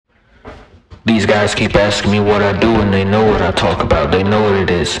These guys keep asking me what I do, and they know what I talk about. They know what it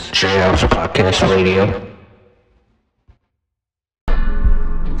is. Jayhouse Podcast Radio.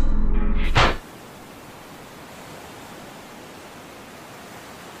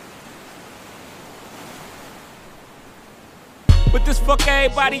 But this fuck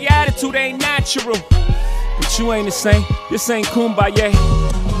everybody attitude ain't natural. But you ain't the same, this ain't kumbaya.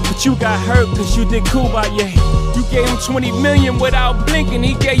 But you got hurt cause you did kumbaya. You gave him 20 million without blinking.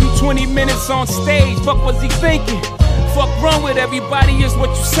 He gave you 20 minutes on stage, fuck was he thinking? Fuck wrong with everybody is what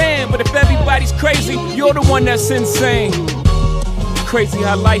you saying. But if everybody's crazy, you're the one that's insane. Crazy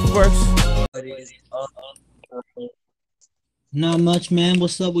how life works. Not much, man.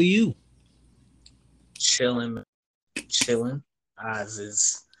 What's up with you? Chilling. Eyes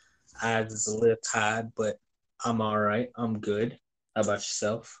is a little tired, but I'm all right. I'm good. How about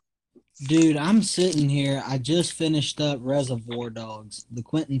yourself? Dude, I'm sitting here. I just finished up Reservoir Dogs, the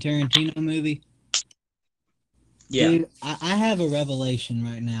Quentin Tarantino movie. Yeah. Dude, I have a revelation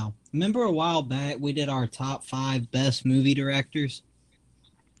right now. Remember a while back we did our top 5 best movie directors?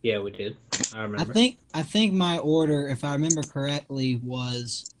 Yeah, we did. I remember. I think my order, if I remember correctly,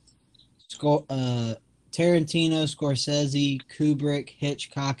 was Tarantino, Scorsese, Kubrick,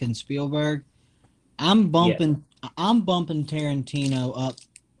 Hitchcock, and Spielberg. I'm bumping Tarantino up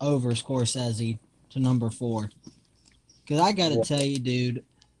over Scorsese to number 4. Because I got to tell you, dude,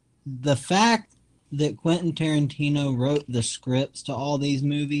 the fact that Quentin Tarantino wrote the scripts to all these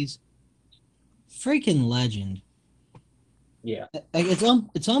movies, freaking legend. Yeah. Like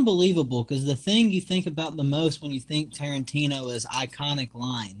it's unbelievable because the thing you think about the most when you think Tarantino is iconic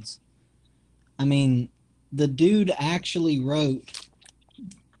lines. I mean, the dude actually wrote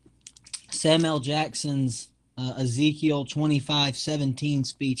Samuel Jackson's Ezekiel 25:17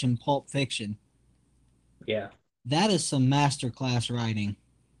 speech in Pulp Fiction. Yeah. That is some masterclass writing.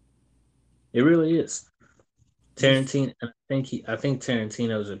 It really is. Tarantino, I think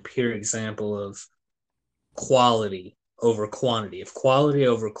Tarantino is a pure example of quality over quantity. If quality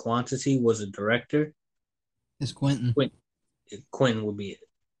over quantity was a director, It's Quentin. Quentin would be it.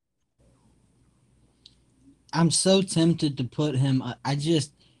 I'm so tempted to put him.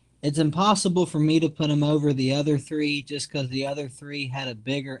 It's impossible for me to put him over the other 3 just because the other 3 had a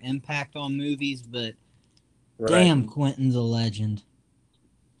bigger impact on movies. But damn, Quentin's a legend.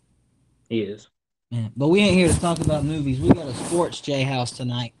 He is. Man, but we ain't here to talk about movies. We got a sports Jayhouse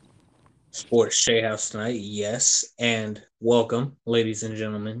tonight. Sports Jayhouse tonight, yes. And welcome, ladies and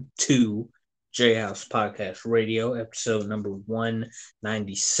gentlemen, to Jayhouse Podcast Radio, episode number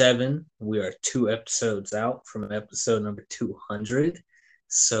 197. We are 2 episodes out from episode number 200.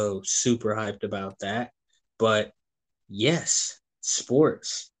 So super hyped about that. But yes,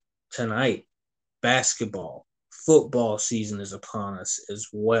 sports tonight, basketball, football season is upon us as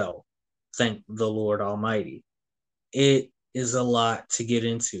well. Thank the Lord Almighty. It is a lot to get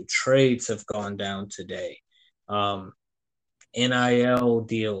into. Trades have gone down today. NIL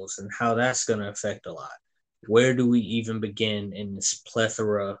deals and how that's going to affect a lot. Where do we even begin in this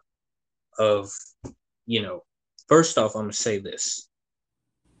plethora of, first off, I'm going to say this.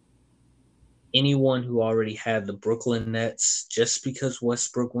 Anyone who already had the Brooklyn Nets, just because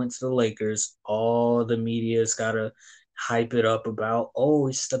Westbrook went to the Lakers, all the media's got to hype it up about,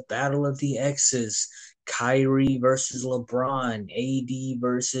 it's the battle of the X's. Kyrie versus LeBron, AD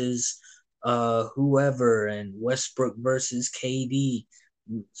versus whoever, and Westbrook versus KD.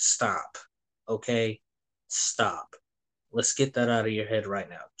 Stop. Okay? Stop. Let's get that out of your head right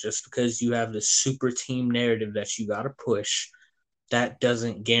now. Just because you have the super team narrative that you got to push, that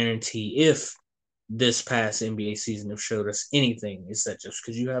doesn't guarantee, if this past NBA season have showed us anything, is that just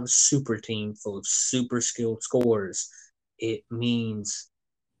because you have a super team full of super skilled scorers, it means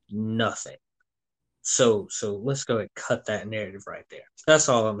nothing. So let's go ahead and cut that narrative right there. That's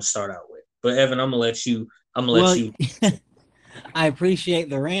all I'm gonna start out with. But Evan, I'm gonna let you. I appreciate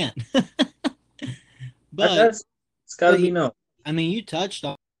the rant, but it's got to be known. I mean, you touched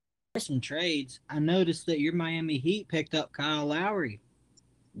on some trades. I noticed that your Miami Heat picked up Kyle Lowry.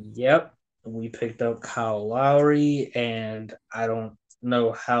 Yep, we picked up Kyle Lowry, and I don't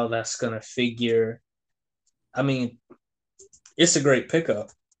know how that's gonna figure. I mean, it's a great pickup.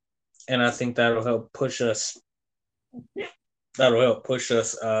 And I think that'll help push us.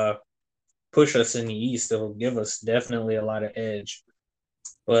 Push us in the East. It'll give us definitely a lot of edge.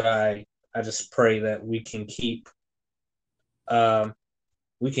 But I just pray that we can keep a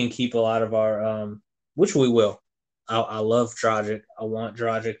lot of our which we will. I love Dragic. I want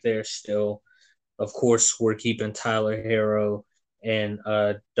Dragic there still. Of course, we're keeping Tyler Hero and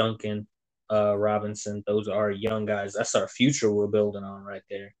Duncan Robinson. Those are young guys. That's our future we're building on right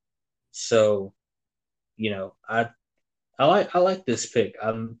there. So, I like this pick.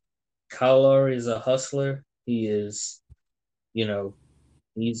 Kyle Lowry is a hustler. He is, you know,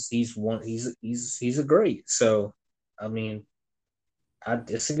 he's a great. So, I mean,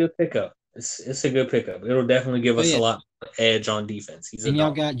 it's a good pickup. It's a good pickup. It'll definitely give Oh us a yeah, lot of edge on defense. He's a and y'all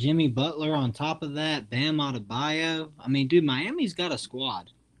dog. got Jimmy Butler on top of that. Bam Adebayo. I mean, dude, Miami's got a squad.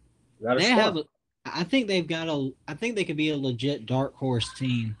 Got a They have. squad. I think they've got a. I think they could be a legit dark horse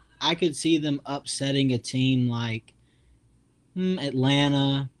team. I could see them upsetting a team like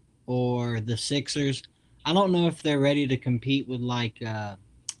Atlanta or the Sixers. I don't know if they're ready to compete with like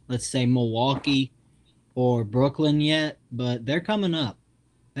let's say Milwaukee or Brooklyn yet, but they're coming up.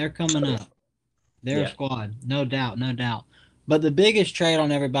 They're coming up. They're a Yeah. squad, no doubt, no doubt. But the biggest trade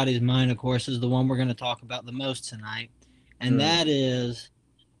on everybody's mind, of course, is the one we're going to talk about the most tonight, and Mm, that is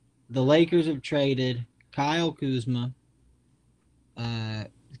the Lakers have traded Kyle Kuzma, uh,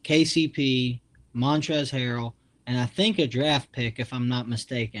 KCP, Montrezl Harrell, and I think a draft pick, if I'm not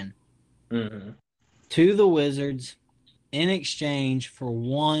mistaken, mm-hmm. to the Wizards in exchange for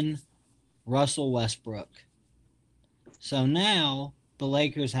one Russell Westbrook. So now the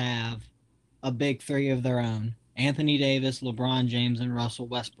Lakers have a big three of their own: Anthony Davis, LeBron James, and Russell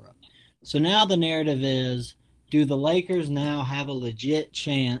Westbrook. So now the narrative is, do the Lakers now have a legit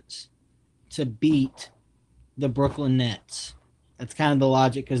chance to beat the Brooklyn Nets? That's kind of the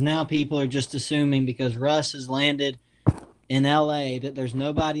logic, because now people are just assuming because Russ has landed in LA that there's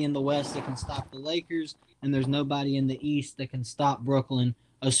nobody in the West that can stop the Lakers, and there's nobody in the East that can stop Brooklyn,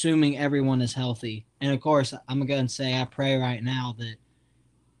 assuming everyone is healthy. And of course, I'm going to say I pray right now that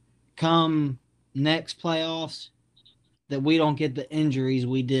come next playoffs that we don't get the injuries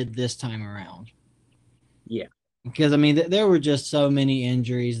we did this time around. Yeah. Because I mean, there were just so many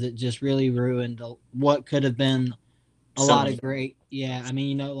injuries that just really ruined what could have been a So lot many. of great. Yeah, I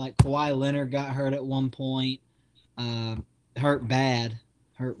mean, like Kawhi Leonard got hurt at one point, uh, hurt bad,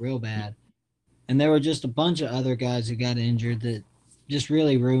 hurt real bad, and there were just a bunch of other guys who got injured that just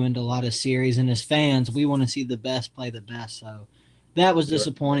really ruined a lot of series. And as fans, we want to see the best play the best. So that was You're-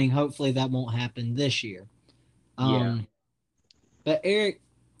 disappointing. Hopefully, that won't happen this year. Yeah. Um, but Eric,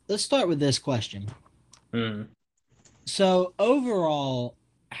 let's start with this question. Mm. So overall,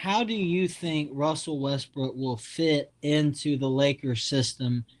 how do you think Russell Westbrook will fit into the Lakers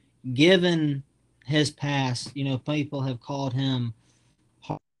system, given his past? People have called him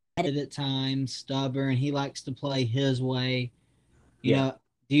hard-headed at times, stubborn. He likes to play his way. Yeah.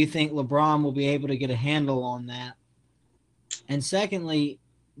 Do you think LeBron will be able to get a handle on that? And secondly,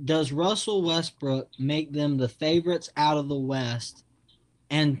 does Russell Westbrook make them the favorites out of the West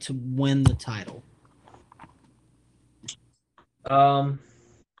and to win the title? Um,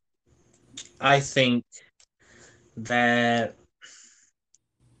 I think that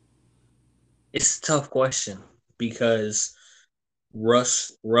it's a tough question because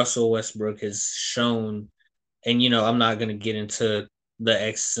Russell Westbrook has shown, and I'm not going to get into the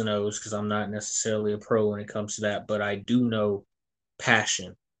X's and O's because I'm not necessarily a pro when it comes to that, but I do know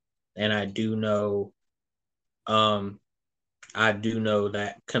passion, and um, I do know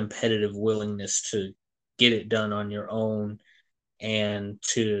that competitive willingness to get it done on your own and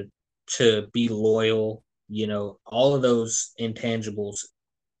to be loyal. All of those intangibles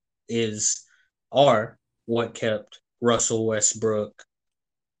is are what kept Russell Westbrook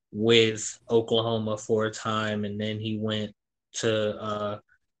with Oklahoma for a time, and then he went to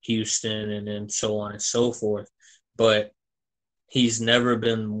Houston, and then so on and so forth. But he's never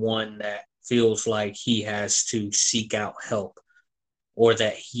been one that feels like he has to seek out help or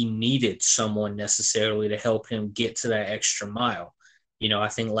that he needed someone necessarily to help him get to that extra mile. I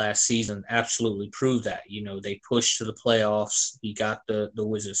think last season absolutely proved that. They pushed to the playoffs. He got the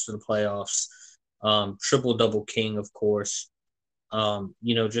Wizards to the playoffs. Triple double king, of course.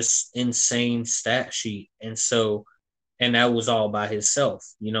 Just insane stat sheet. And that was all by himself.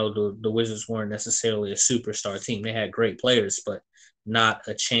 The Wizards weren't necessarily a superstar team. They had great players, but not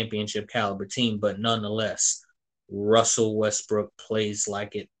a championship caliber team. But nonetheless, Russell Westbrook plays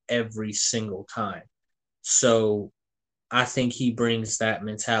like it every single time. So I think he brings that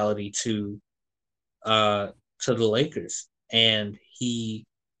mentality to the Lakers. And he,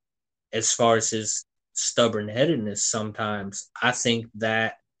 as far as his stubborn headedness, sometimes I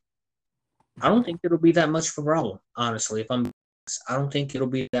don't think it'll be that much of a problem. Honestly, if I'm honest, I don't think it'll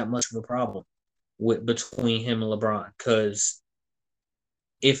be that much of a problem between him and LeBron. Because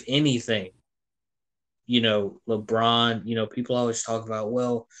if anything, LeBron, people always talk about,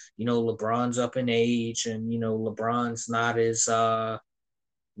 well, LeBron's up in age, and LeBron's not as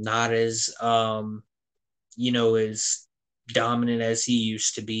as dominant as he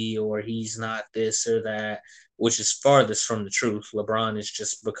used to be, or he's not this or that, which is farthest from the truth. LeBron has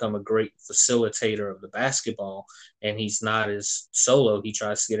just become a great facilitator of the basketball, and he's not as solo. He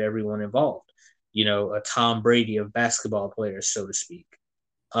tries to get everyone involved. A Tom Brady of basketball players, so to speak.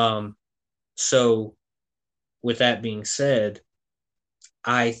 So with that being said,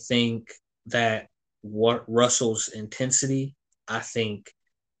 I think that what Russell's intensity, I think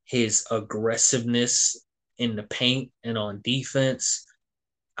his aggressiveness in the paint and on defense,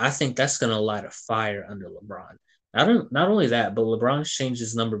 I think that's going to light a fire under LeBron. Not only that, but LeBron's changed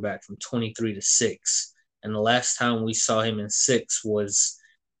his number back from 23 to 6. And the last time we saw him in 6 was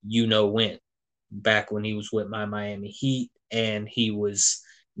when, back when he was with my Miami Heat and he was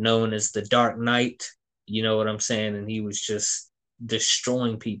known as the Dark Knight. You know what I'm saying? And he was just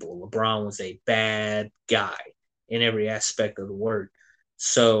destroying people. LeBron was a bad guy in every aspect of the word.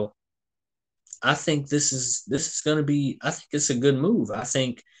 So I think this is going to be, I think it's a good move. I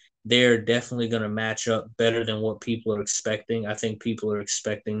think they're definitely going to match up better than what people are expecting. I think people are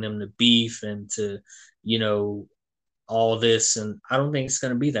expecting them to beef and to, all this. And I don't think it's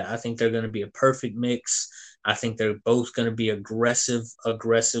going to be that. I think they're going to be a perfect mix. I think they're both going to be aggressive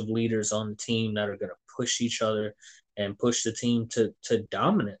leaders on the team that are going to push each other and push the team to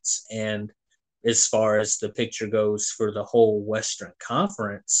dominance. And as far as the picture goes for the whole Western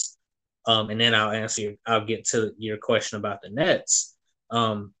Conference, and then I'll get to your question about the Nets.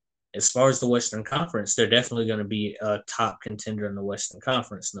 As far as the Western Conference, they're definitely going to be a top contender in the Western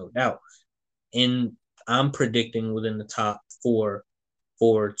Conference, no doubt. I'm predicting within the top four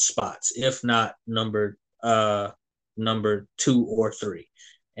spots, if not number 2 or 3.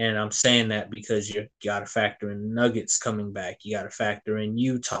 And I'm saying that because you got to factor in Nuggets coming back. You got to factor in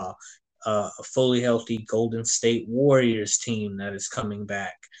Utah, a fully healthy Golden State Warriors team that is coming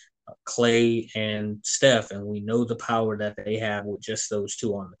back, Clay and Steph, and we know the power that they have with just those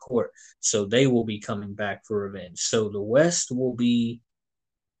two on the court. So they will be coming back for revenge. So the West will be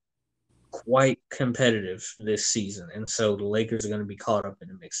quite competitive this season. And so the Lakers are going to be caught up in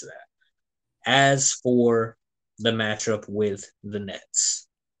the mix of that. As for the matchup with the Nets,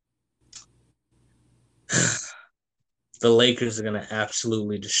 the Lakers are going to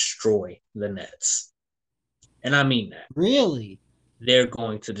absolutely destroy the Nets. And I mean that. Really? They're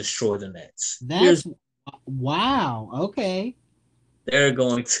going to destroy the Nets. Wow. Okay. They're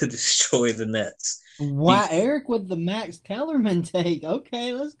going to destroy the Nets. Wow, Eric with the Max Kellerman take.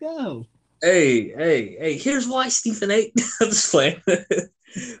 Okay, let's go. Hey, here's why, Stephen A. I'm just playing.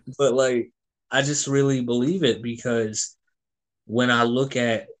 But I just really believe it, because when I look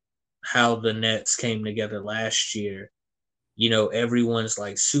at how the Nets came together last year, everyone's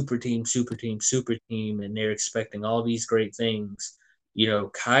like super team, and they're expecting all these great things.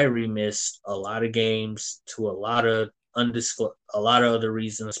 Kyrie missed a lot of games to a lot of other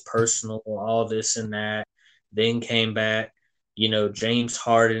reasons, personal, all this and that, then came back. James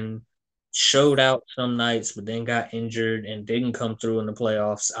Harden showed out some nights, but then got injured and didn't come through in the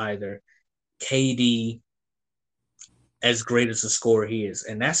playoffs either. KD, as great as a scorer he is,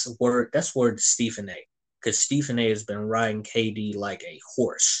 and that's word to Stephen A, because Stephen A has been riding KD like a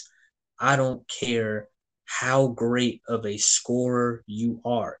horse. I don't care how great of a scorer you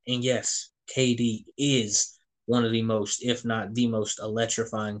are. And yes, KD is one of the most, if not the most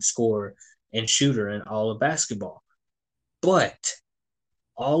electrifying scorer and shooter in all of basketball. But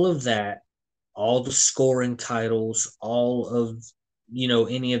all of that, all the scoring titles, all of,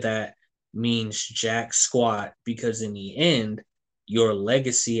 any of that means jack squat, because in the end, your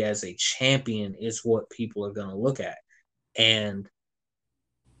legacy as a champion is what people are going to look at. And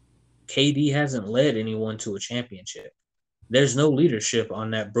KD hasn't led anyone to a championship. There's no leadership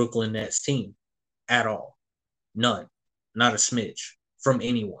on that Brooklyn Nets team at all. None. Not a smidge from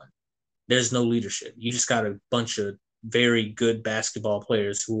anyone. There's no leadership. You just got a bunch of very good basketball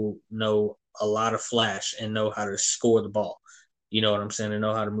players who know a lot of flash and know how to score the ball. You know what I'm saying? And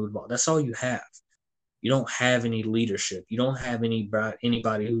know how to move the ball. That's all you have. You don't have any leadership. You don't have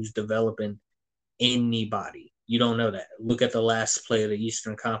anybody who's developing anybody. You don't know that. Look at the last play of the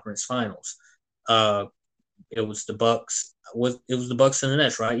Eastern Conference Finals. It was the Bucks. It was the Bucks and the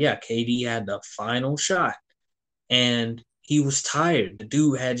Nets, right? Yeah, KD had the final shot, and he was tired. The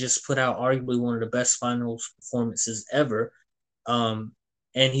dude had just put out arguably one of the best finals performances ever, and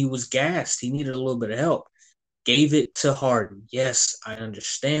he was gassed. He needed a little bit of help. Gave it to Harden. Yes, I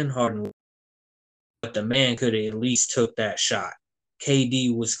understand Harden, but the man could have at least took that shot.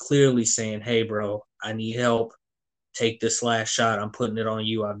 KD was clearly saying, hey, bro, I need help. Take this last shot. I'm putting it on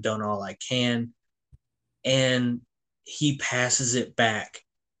you. I've done all I can. And he passes it back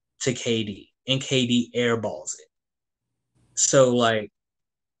to KD, and KD airballs it. So like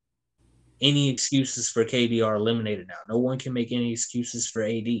any excuses for KD are eliminated now. No one can make any excuses for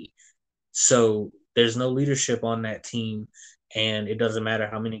AD. So there's no leadership on that team. And it doesn't matter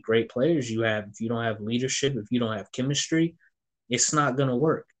how many great players you have. If you don't have leadership, if you don't have chemistry, it's not going to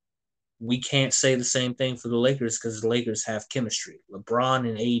work. We can't say the same thing for the Lakers because the Lakers have chemistry. LeBron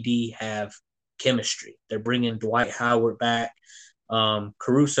and AD have chemistry. They're bringing Dwight Howard back.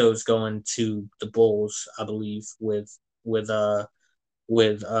 Caruso's going to the Bulls, I believe, with uh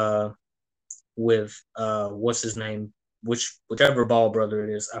with uh what's his name, whichever Ball brother it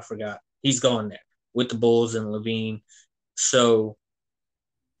is, I forgot. He's going there with the Bulls and Levine. So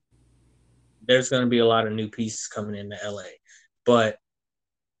there's going to be a lot of new pieces coming into LA, but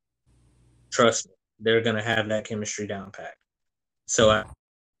trust me, they're going to have that chemistry down pat. So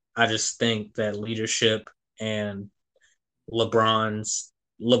I just think that leadership and LeBron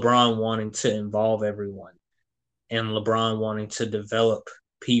wanting to involve everyone and LeBron wanting to develop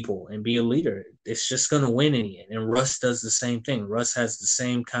people and be a leader, it's just going to win in the end. And Russ does the same thing. Russ has the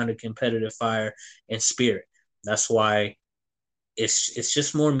same kind of competitive fire and spirit. That's why it's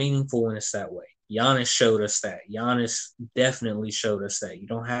just more meaningful when it's that way. Giannis showed us that. Giannis definitely showed us that. You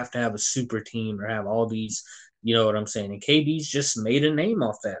don't have to have a super team or have all these, you know what I'm saying? And KD's just made a name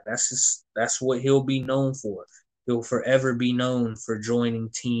off that. That's what he'll be known for. He'll forever be known for joining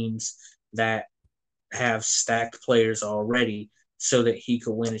teams that have stacked players already so that he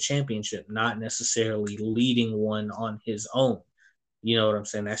could win a championship, not necessarily leading one on his own. You know what I'm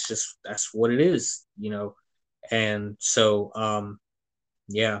saying? That's what it is, you know. And so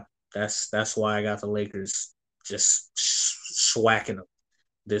yeah, that's why I got the Lakers just swacking them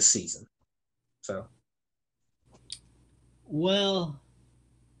this season. So Well,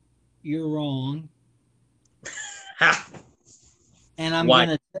 you're wrong. And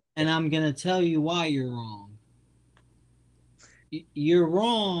why? I'm gonna tell you why you're wrong. You're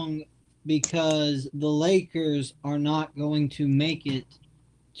wrong because the Lakers are not going to make it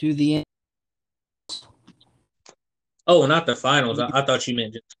to the end. Oh, not the finals. I thought you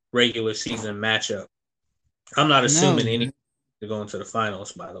meant just regular season matchup. I'm not No, assuming any to go into the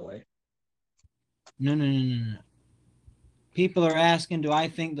finals, by the way. no. People are asking, do I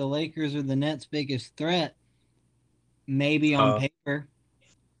think the Lakers are the Nets' biggest threat? Maybe on paper.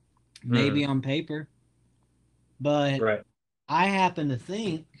 Maybe on paper. But right. I happen to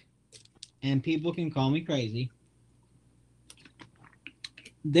think, and people can call me crazy,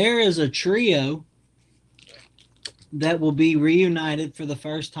 there is a trio that will be reunited for the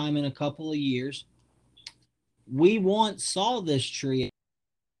first time in a couple of years. We once saw this trio.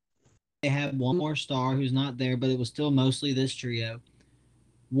 They had one more star who's not there, but it was still mostly this trio.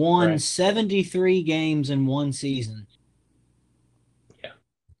 Won 73 games in one season. Yeah.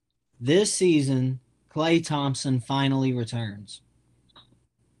 This season, Klay Thompson finally returns.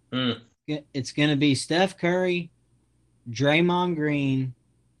 It's going to be Steph Curry, Draymond Green,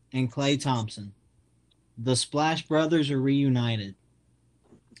 and Klay Thompson. The Splash Brothers are reunited.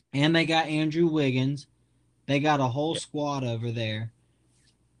 And they got Andrew Wiggins. They got a whole squad over there.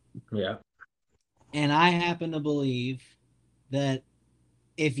 Yeah. And I happen to believe that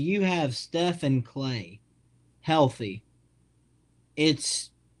if you have Steph and Klay healthy, they're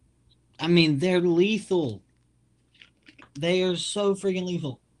lethal. They are so freaking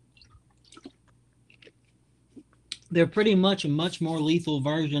lethal. They're pretty much a much more lethal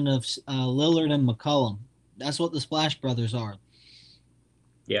version of Lillard and McCollum. That's what the Splash Brothers are.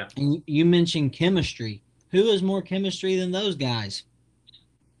 Yeah. And you mentioned chemistry. Who has more chemistry than those guys?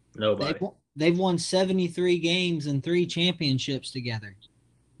 Nobody. They've won 73 games and 3 championships together.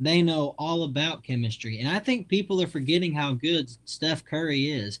 They know all about chemistry. And I think people are forgetting how good Steph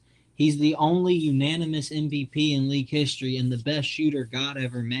Curry is. He's the only unanimous MVP in league history and the best shooter God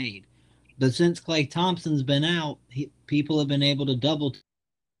ever made. But since Klay Thompson's been out, people have been able to double.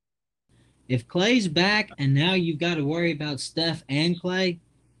 If Klay's back and now you've got to worry about Steph and Klay,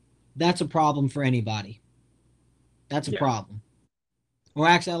 that's a problem for anybody. That's a problem. Or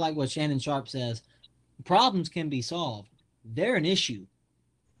actually, I like what Shannon Sharp says. Problems can be solved. They're an issue.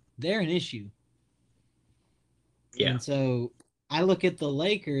 Yeah. And so I look at the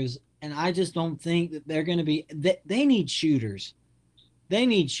Lakers, and I just don't think that they're going to be. They need shooters.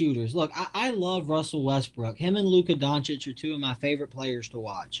 Look, I love Russell Westbrook. Him and Luka Doncic are 2 of my favorite players to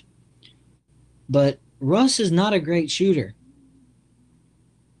watch. But Russ is not a great shooter.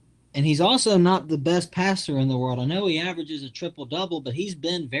 And he's also not the best passer in the world. I know he averages a triple-double, but he's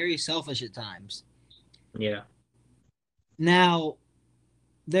been very selfish at times. Yeah. Now,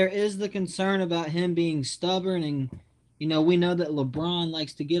 there is the concern about him being stubborn. And, we know that LeBron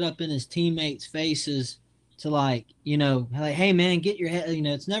likes to get up in his teammates' faces to like, like, hey man, get your head,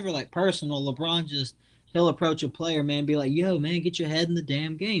 it's never like personal. LeBron just, he'll approach a player, man, be like, yo man, get your head in the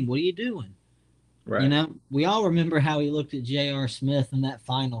damn game. What are you doing? Right. We all remember how he looked at J.R. Smith in that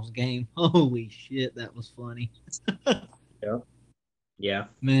finals game. Holy shit, that was funny. Yeah. Yeah.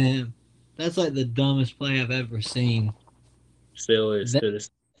 Man, that's like the dumbest play I've ever seen. Still is That, to this.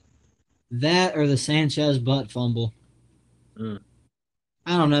 that or the Sanchez butt fumble. Mm.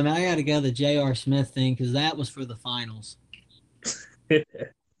 I don't know, man. I got to go the J.R. Smith thing because that was for the finals.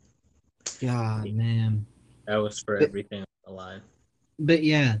 God, man. That was for But, everything on the line. but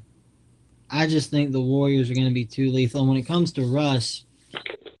yeah, I just think the Warriors are going to be too lethal. And when it comes to Russ,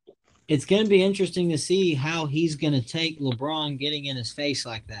 it's going to be interesting to see how he's going to take LeBron getting in his face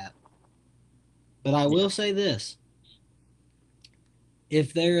like that. But I will say this.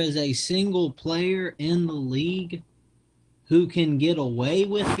 If there is a single player in the league who can get away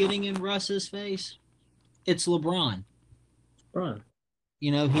with getting in Russ's face, it's LeBron. Run.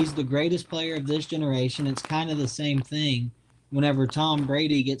 He's the greatest player of this generation. It's kind of the same thing whenever Tom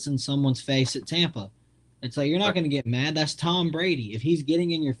Brady gets in someone's face at Tampa. It's like, you're not going to get mad. That's Tom Brady. If he's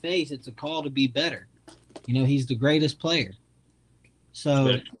getting in your face, it's a call to be better. He's the greatest player.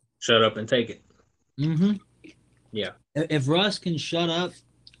 So shut up and take it. Mm-hmm. Yeah. If Russ can shut up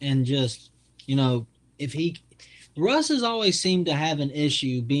and just, Russ has always seemed to have an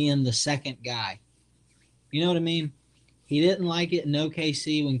issue being the second guy. You know what I mean? He didn't like it in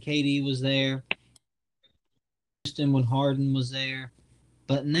OKC when KD was there, Houston when Harden was there.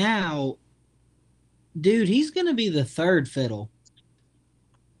 But now, dude, he's going to be the third fiddle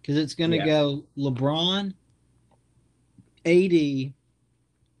because it's going to go LeBron, AD,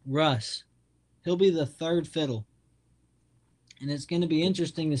 Russ. He'll be the third fiddle. And it's going to be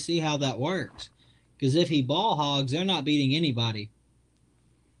interesting to see how that works. Because if he ball hogs, they're not beating anybody.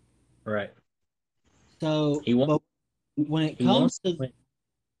 Right. So, but when it comes to...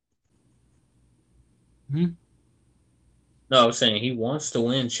 No, I was saying he wants to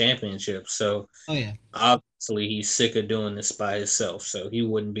win championships. So obviously he's sick of doing this by himself. So he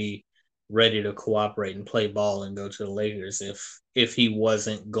wouldn't be ready to cooperate and play ball and go to the Lakers if he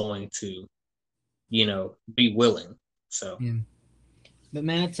wasn't going to, be willing. So But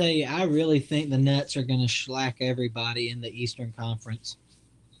man, I tell you, I really think the Nets are going to shellac everybody in the Eastern Conference.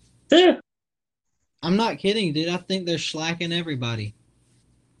 Yeah. I'm not kidding, dude. I think they're slacking everybody.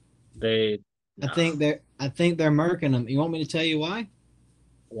 I think they're murking them. You want me to tell you why?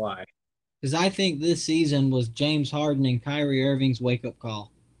 Why? Because I think this season was James Harden and Kyrie Irving's wake-up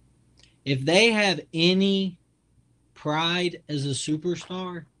call. If they have any pride as a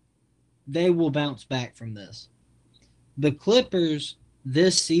superstar, they will bounce back from this. The Clippers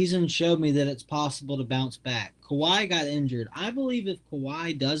this season showed me that it's possible to bounce back. Kawhi got injured. I believe if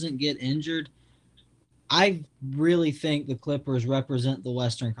Kawhi doesn't get injured, I really think the Clippers represent the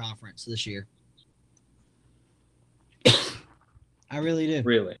Western Conference this year. I really do.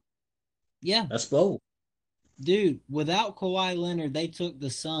 Really? Yeah. That's bold. Dude, without Kawhi Leonard, they took the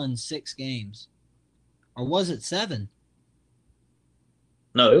Suns 6 games. Or was it 7?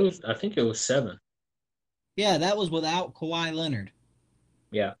 No, I think it was 7. Yeah, that was without Kawhi Leonard.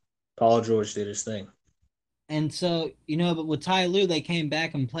 Yeah. Paul George did his thing. And so, but with Ty Lue, they came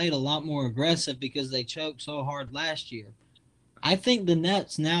back and played a lot more aggressive because they choked so hard last year. I think the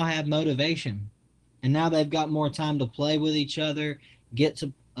Nets now have motivation. And now they've got more time to play with each other, get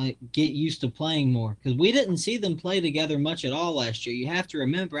used to playing more. Because we didn't see them play together much at all last year. You have to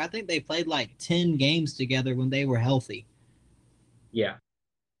remember, I think they played like 10 games together when they were healthy. Yeah.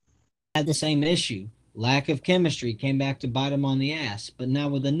 Had the same issue. Lack of chemistry came back to bite them on the ass. But now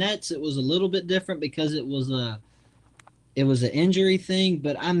with the Nets, it was a little bit different because it was an injury thing.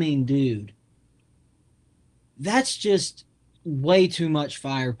 But I mean, dude, that's just way too much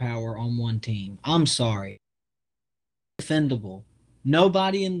firepower on one team. I'm sorry. Defendable.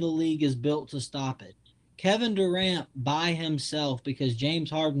 Nobody in the league is built to stop it. Kevin Durant by himself, because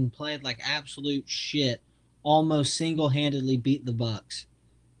James Harden played like absolute shit, almost single-handedly beat the Bucks.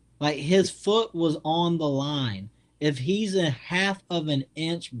 Like, his foot was on the line. If he's a half of an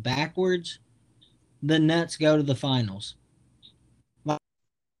inch backwards, the Nets go to the finals. Like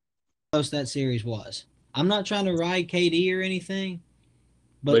how close that series was. I'm not trying to ride KD or anything,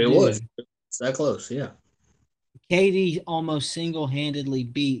 but it was. It's that close, yeah. KD almost single-handedly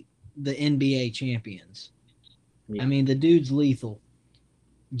beat the NBA champions. Yeah. I mean, the dude's lethal.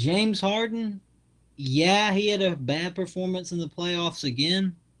 James Harden, yeah, he had a bad performance in the playoffs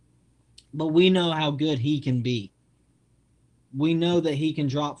again, but we know how good he can be. We know that he can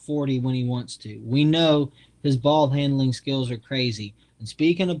drop 40 when he wants to. We know his ball handling skills are crazy. And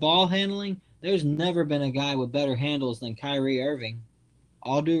speaking of ball handling, there's never been a guy with better handles than Kyrie Irving.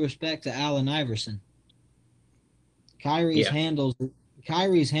 All due respect to Allen Iverson. Kyrie's Yeah, handles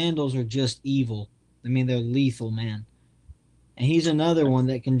Kyrie's handles are just evil. I mean, they're lethal, man. And he's another one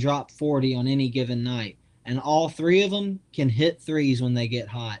that can drop 40 on any given night. And all three of them can hit threes when they get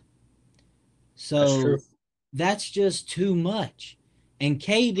hot. that's true. So that's just too much. And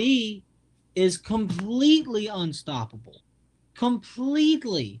KD is completely unstoppable.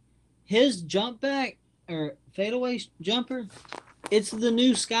 Completely. His jump back or fadeaway jumper, it's the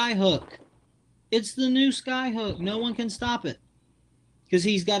new sky hook. It's the new sky hook. No one can stop it. Because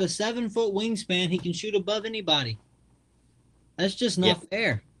he's got a 7-foot wingspan. He can shoot above anybody. That's just Yeah, not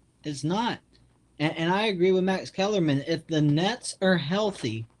fair. It's not. And I agree with Max Kellerman. If the Nets are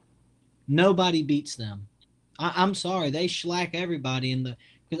healthy, nobody beats them. I'm sorry, they shellac everybody in the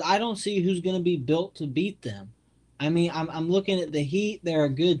because I don't see who's going to be built to beat them. I mean, I'm looking at the Heat; they're a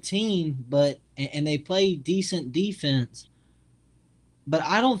good team, but and they play decent defense. But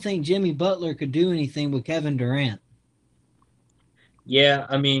I don't think Jimmy Butler could do anything with Kevin Durant. yeah.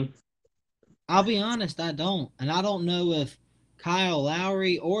 I mean, I'll be honest, I don't, and I don't know if Kyle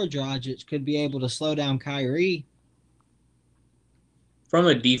Lowry or Dragic could be able to slow down Kyrie. from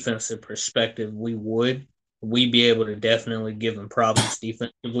a defensive perspective, we'd be able to definitely give them problems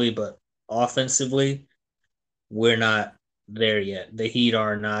defensively, but offensively, we're not there yet. The Heat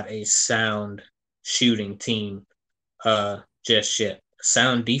are not a sound shooting team just yet.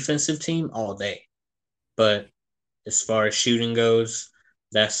 Sound defensive team all day. But as far as shooting goes,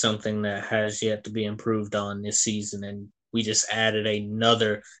 that's something that has yet to be improved on this season. And we just added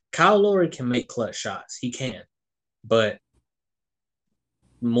another. Kyle Lowry can make clutch shots. He can. But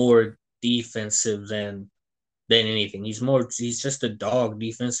more defensive than anything. He's just a dog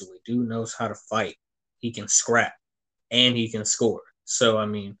defensively. Dude knows how to fight. He can scrap and he can score. So I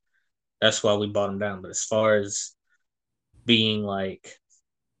mean, that's why we bought him down. But as far as being like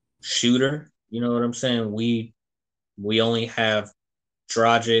shooter, you know what I'm saying? We only have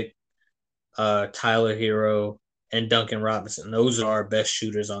Dragic, Tyler Hero, and Duncan Robinson. Those are our best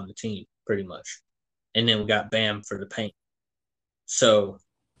shooters on the team, pretty much. And then we got Bam for the paint. So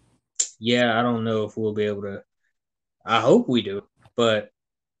yeah, I don't know if we'll be able to. I hope we do, but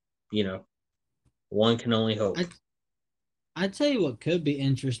you know, one can only hope. I I tell you what could be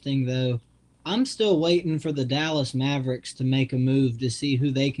interesting though. I'm still waiting for the Dallas Mavericks to make a move to see who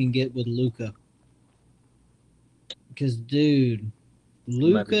they can get with Luca. Because dude,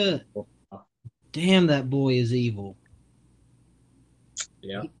 Luca, damn that boy is evil.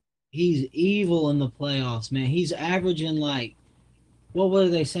 Yeah, He's evil in the playoffs, man. He's averaging like what were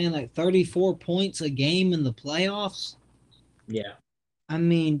they saying, like 34 points a game in the playoffs? yeah. I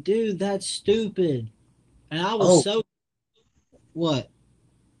mean, dude, that's stupid. And I was Oh so what?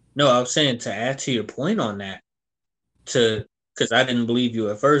 no, I was saying to add to your point on that, to because I didn't believe you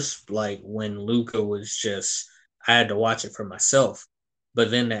at first, like when Luca was just, I had to watch it for myself.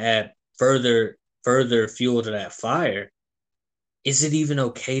 But then to add further fuel to that fire, is it even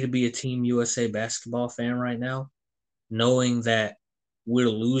okay to be a Team USA basketball fan right now, knowing that we're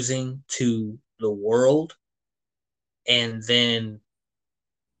losing to the world, and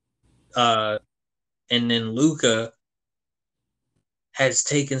uh then Luca has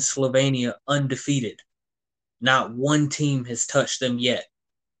taken Slovenia undefeated. Not one team has touched them yet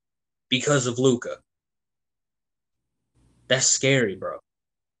because of Luca. That's scary, bro.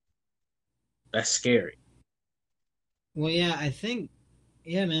 That's scary. Well, yeah, I think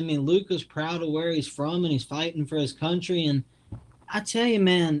yeah, man. I mean, Luca's proud of where he's from and he's fighting for his country. And I tell you,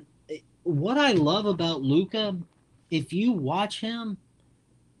 man, what I love about Luca, if you watch him,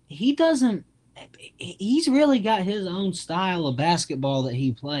 he doesn't. He's really got his own style of basketball that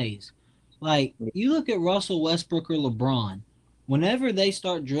he plays. Like you look at Russell Westbrook or LeBron, whenever they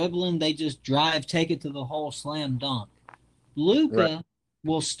start dribbling, they just drive, take it to the hole, slam dunk. Right, Luca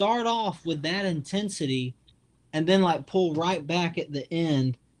will start off with that intensity and then like pull right back at the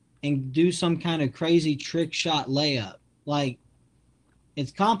end and do some kind of crazy trick shot layup. Like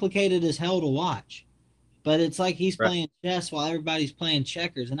it's complicated as hell to watch, but it's like he's right. playing chess while everybody's playing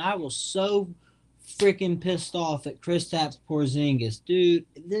checkers. And I was so freaking pissed off at Kristaps Porzingis, dude.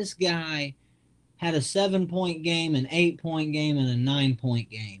 This guy had a 7 point game, an 8 point game, and a 9 point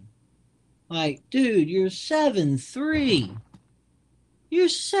game. Like, dude, you're 7'3". You're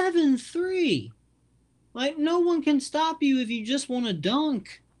 7'3". Like, no one can stop you if you just want to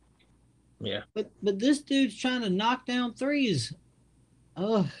dunk. Yeah. But this dude's trying to knock down threes.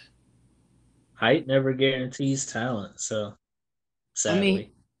 Ugh. Height never guarantees talent, so I mean,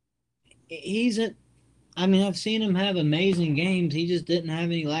 sadly. he's a. I mean, I've seen him have amazing games. He just didn't have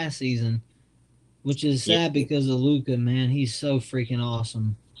any last season. which is Yeah. sad because of Luka, man. He's so freaking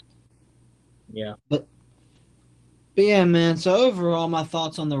awesome. Yeah. But yeah, man. So overall, my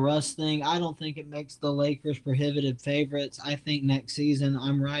thoughts on the Russ thing, I don't think it makes the Lakers prohibitive favorites. I think next season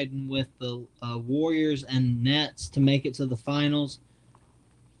I'm riding with the Warriors and Nets to make it to the finals,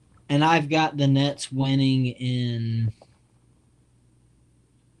 and I've got the Nets winning in,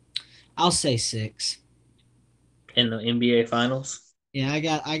 I'll say 6. In the NBA Finals. Yeah, I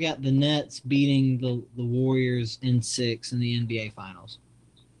got the Nets beating the Warriors in 6 in the NBA Finals.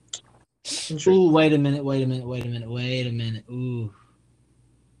 Interesting. Ooh, wait a minute, wait a minute, wait a minute, wait a minute. Ooh.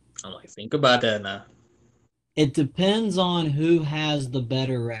 I'm like, think about that now. It depends on who has the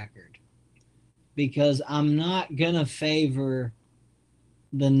better record. Because I'm not going to favor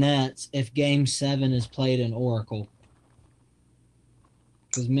the Nets if Game 7 is played in Oracle.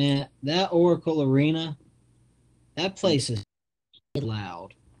 Because, man, that Oracle Arena, that place is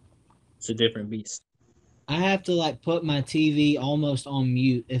loud. It's a different beast. I have to, like, put my TV almost on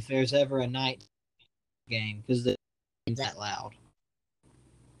mute if there's ever a night game because the game's that loud.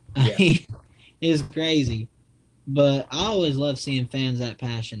 Yeah. I mean, it's crazy. But I always love seeing fans that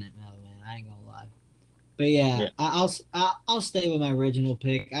passionate, man. I ain't gonna lie. But yeah, Yeah. I'll stay with my original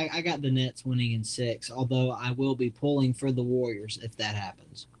pick. I got the Nets winning in 6, although I will be pulling for the Warriors if that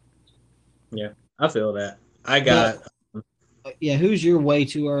happens. Yeah. I feel that. I But got yeah, who's your way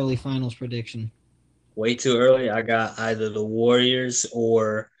too early finals prediction? way too early. I got either the Warriors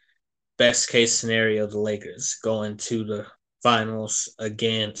or best case scenario, the Lakers going to the finals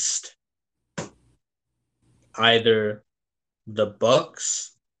against either the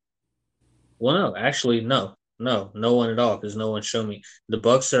Bucks. Well, no, actually, no one at all because no one showed me. The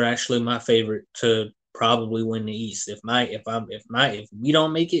Bucks are actually my favorite to probably win the East. If we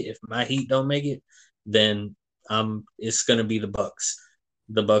don't make it, if my Heat don't make it, then it's gonna be the Bucks.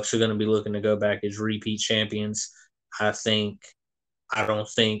 The Bucks are gonna be looking to go back as repeat champions. I think I don't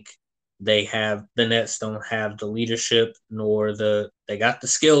think the Nets don't have the leadership nor they got the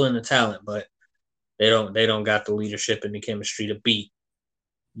skill and the talent, but they don't got the leadership and the chemistry to beat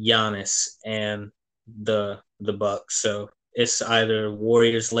Giannis and the Bucks. So it's either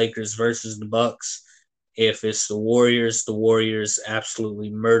Warriors Lakers versus the Bucks. If it's the Warriors absolutely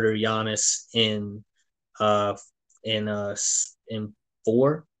murder Giannis uh in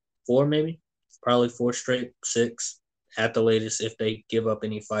four maybe, probably 4 straight, 6 at the latest if they give up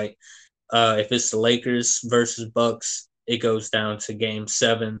any fight. If it's the Lakers versus Bucks, it goes down to Game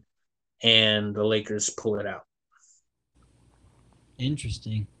 7, and the Lakers pull it out.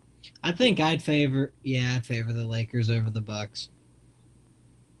 Interesting. I think I'd favor the Lakers over the Bucks.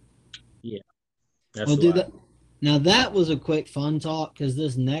 Yeah, that's We'll do why. that. Now that was a quick fun talk because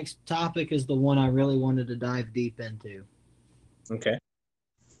this next topic is the one I really wanted to dive deep into Okay.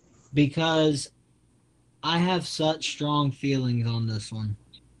 because I have such strong feelings on this one.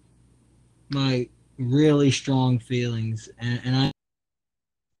 Like really strong feelings, and I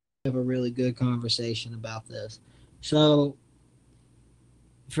have a really good conversation about this. So,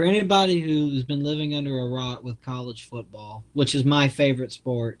 for anybody who's been living under a rock with college football, which is my favorite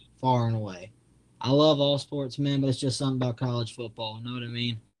sport far and away, I love all sports, man, but it's just something about college football. You know what I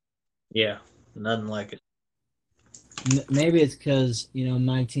mean? Yeah, nothing like it. Maybe it's because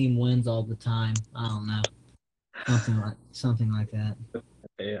my team wins all the time. I don't know, something like that.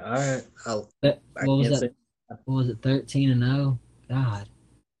 Yeah, all right. But I what was can't that? say. What was it? 13-0. God,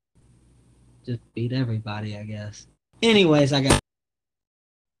 just beat everybody, I guess. Anyways,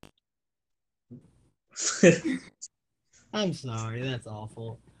 I'm sorry, that's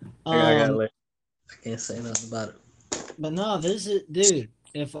awful. I got Um, let. I can't say nothing about it. but no, this is dude.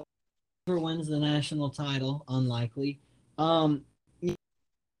 If ever wins the national title, unlikely. You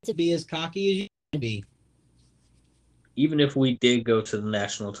to be as cocky as you can be. Even if we did go to the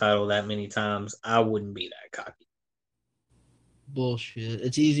national title that many times, I wouldn't be that cocky. Bullshit.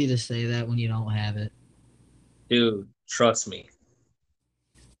 It's easy to say that when you don't have it. Dude, trust me.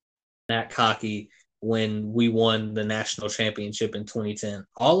 That cocky when we won the national championship in 2010.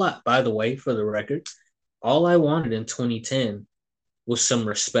 By the way, for the record, all I wanted in 2010 was some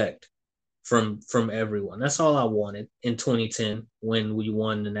respect from everyone. That's all I wanted in 2010 when we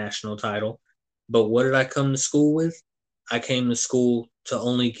won the national title. But what did I come to school with? I came to school to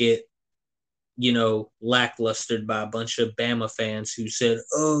only get, lacklustered by a bunch of Bama fans who said,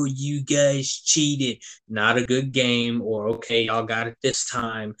 "Oh, you guys cheated. Not a good game," or "Okay, y'all got it this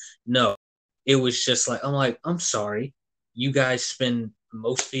time." No, it was just like, I'm sorry. You guys spend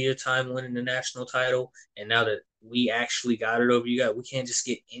most of your time winning the national title, and now that we actually got it over you guys, we can't just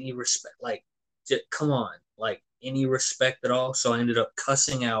get any respect. Like, come on, like any respect at all. So I ended up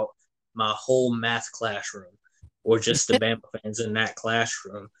cussing out my whole math classroom, or just the Bama fans in that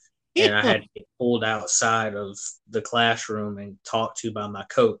classroom. And I Yeah. had to get pulled outside of the classroom and talked to by my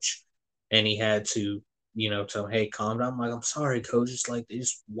coach. And he had to, tell him, hey, calm down. I'm like, I'm sorry, coach. It's like they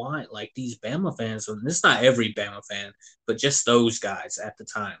just want like these Bama fans. And it's not every Bama fan, but just those guys at the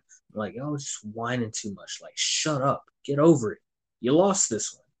time. I'm like, y'all just whining too much. Like, shut up. Get over it. You lost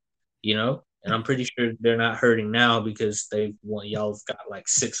this one. And I'm pretty sure they're not hurting now because y'all have got like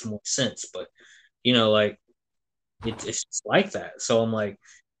 6 more cents. But, like it's just like that. So I'm like,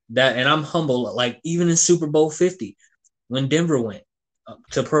 that, and I'm humble. Like even in Super Bowl 50, when Denver went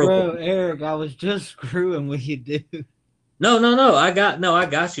to purple. Bro, Eric, I was just screwing with you, dude. No. I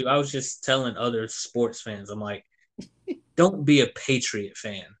got you. I was just telling other sports fans. I'm like, don't be a Patriot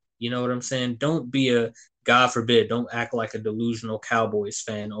fan. You know what I'm saying? Don't be a, God forbid, don't act like a delusional Cowboys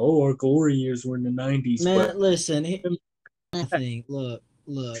fan. Oh, our glory years were in the 90s. Man, But listen, I think, look,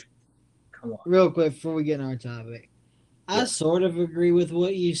 come on. real quick before we get on our topic. I Yes. sort of agree with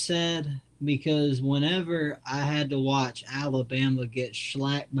what you said because whenever I had to watch Alabama get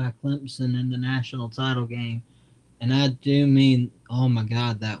shellacked by Clemson in the national title game, and I do mean, oh my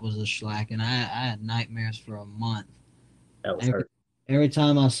God, that was a shellack, and I had nightmares for a month. That was Every, hurt. every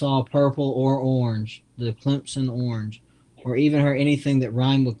time I saw purple or orange, the Clemson orange, or even heard anything that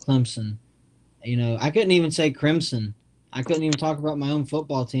rhymed with Clemson, I couldn't even say Crimson. I couldn't even talk about my own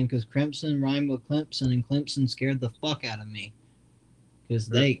football team because Crimson rhymed with Clemson, and Clemson scared the fuck out of me because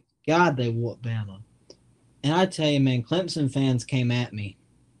they whooped Bama. And I tell you, man, Clemson fans came at me,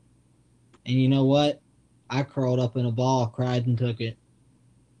 and you know what? I curled up in a ball, cried, and took it.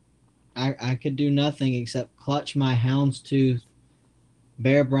 I could do nothing except clutch my houndstooth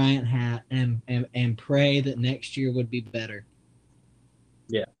Bear Bryant hat and pray that next year would be better.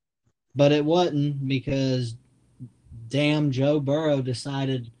 Yeah. But it wasn't because damn Joe Burrow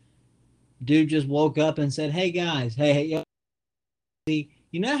decided. Dude just woke up and said, "Hey guys, hey,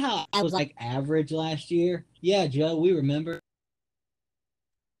 you know how I was like average last year? Yeah, Joe, we remember.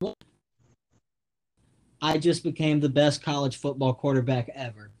 I just became the best college football quarterback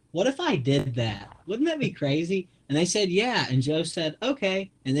ever. What if I did that? Wouldn't that be crazy?" And they said, "Yeah," and Joe said,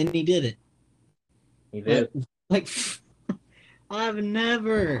 "Okay," and then he did it. He did. Like I've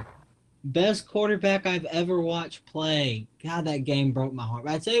never best quarterback I've ever watched play. God, that game broke my heart.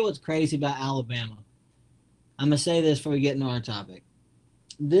 But I tell you what's crazy about Alabama. I'm gonna say this before we get into our topic.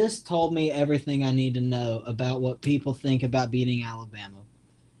 This told me everything I need to know about what people think about beating Alabama.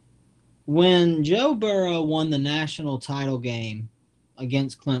 When Joe Burrow won the national title game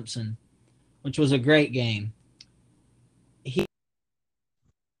against Clemson, which was a great game, he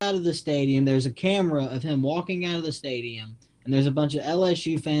out of the stadium. There's a camera of him walking out of the stadium, and there's a bunch of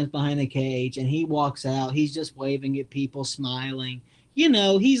LSU fans behind the cage, and he walks out. He's just waving at people, smiling.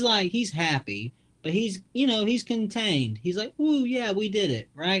 He's happy, but he's contained. He's like, "Ooh, yeah, we did it,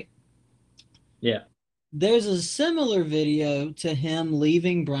 right?" Yeah. There's a similar video to him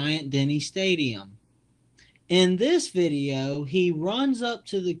leaving Bryant-Denny Stadium. In this video, he runs up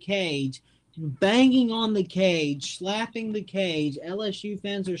to the cage, banging on the cage, slapping the cage. LSU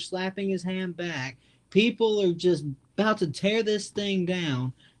fans are slapping his hand back. People are just about to tear this thing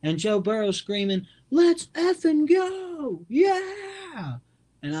down. And Joe Burrow screaming, "Let's effing go! Yeah!"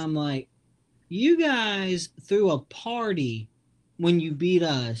 And I'm like, you guys threw a party when you beat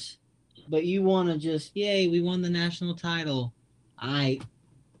us, but you want to just, yay, we won the national title.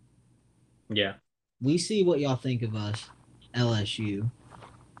 Yeah. We see what y'all think of us, LSU.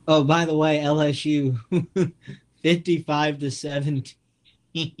 Oh, by the way, LSU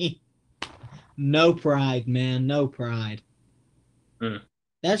 55-17. No pride, man. No pride. Mm.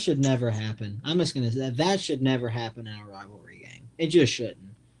 That should never happen. I'm just gonna say that should never happen in a rivalry game. It just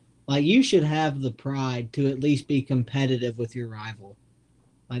shouldn't. Like, you should have the pride to at least be competitive with your rival.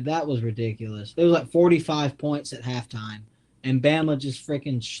 Like, that was ridiculous. It was like 45 points at halftime, and Bama just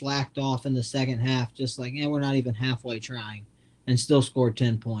freaking slacked off in the second half, just like, we're not even halfway trying, and still scored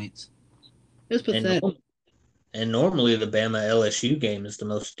 10 points. It was pathetic. And normally the Bama LSU game is the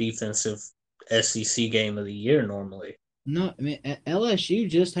most defensive SEC game of the year normally. No, I mean, LSU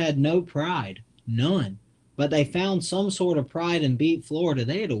just had no pride. None. But they found some sort of pride and beat Florida.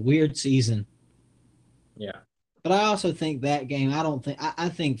 They had a weird season. Yeah. But I also think that game, I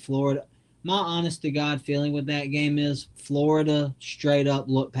think Florida, my honest to God feeling with that game is Florida straight up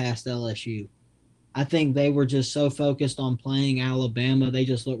looked past LSU. I think they were just so focused on playing Alabama, they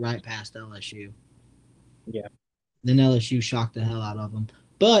just looked right past LSU. Yeah. Then LSU shocked the hell out of them.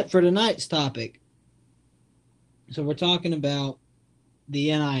 But for tonight's topic, so we're talking about the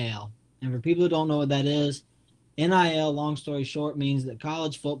NIL. And for people who don't know what that is, NIL, long story short, means that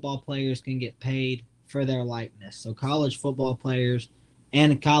college football players can get paid for their likeness. So college football players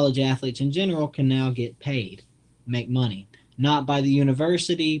and college athletes in general can now get paid, make money, not by the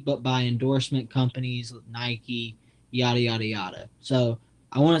university, but by endorsement companies, Nike, yada, yada, yada. So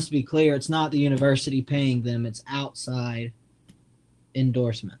I want us to be clear, it's not the university paying them, it's outside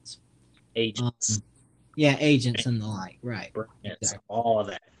endorsements. Agents, Yeah, agents and the like, right. brands, Exactly. all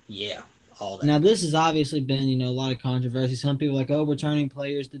that. Yeah, all that. Now, this has obviously been, a lot of controversy. Some people are like, oh, we're turning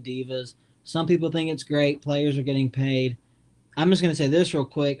players to divas. Some people think it's great. Players are getting paid. I'm just going to say this real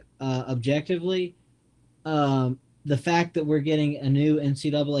quick. Objectively, the fact that we're getting a new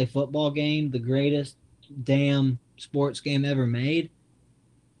NCAA football game, the greatest damn sports game ever made,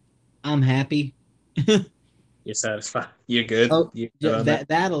 I'm happy. You're satisfied. You're good. Oh, You're good on that.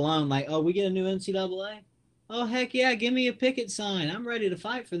 that alone, like, oh, we get a new NCAA. Oh, heck yeah, give me a picket sign. I'm ready to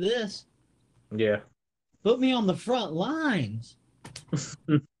fight for this. Yeah. Put me on the front lines.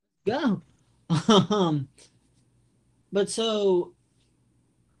 Go. Um, but so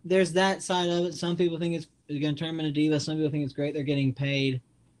there's that side of it. Some people think it's going to turn them into diva. Some people think it's great. They're getting paid.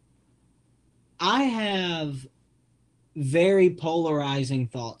 I have very polarizing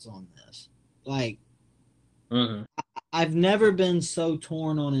thoughts on this. Like, Mm-hmm. I've never been so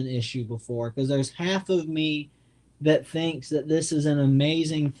torn on an issue before because there's half of me that thinks that this is an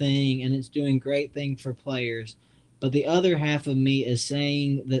amazing thing and it's doing great thing for players. But the other half of me is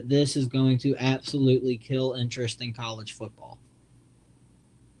saying that this is going to absolutely kill interest in college football.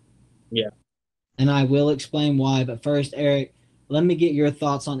 Yeah. And I will explain why. But first, Eric, let me get your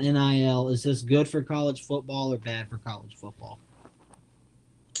thoughts on NIL. Is this good for college football or bad for college football?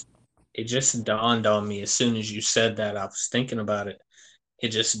 It just dawned on me as soon as you said that. I was thinking about it. It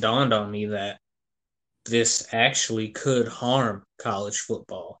just dawned on me that this actually could harm college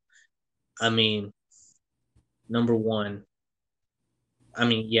football. I mean, number one, I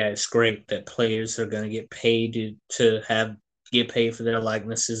mean, yeah, it's great that players are going to get paid to have get paid for their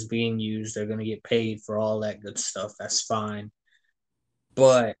likenesses being used. They're going to get paid for all that good stuff. That's fine.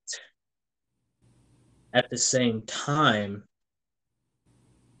 But at the same time,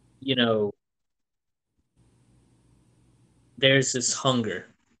 you know, there's this hunger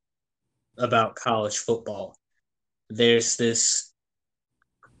about college football. There's this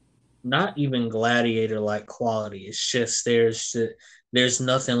not even gladiator like quality. It's just there's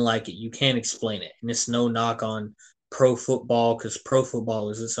nothing like it. You can't explain it, and it's no knock on pro football because pro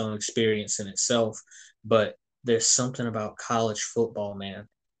football is its own experience in itself. But there's something about college football, man,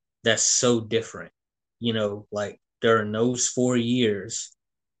 that's so different. Like during those 4 years,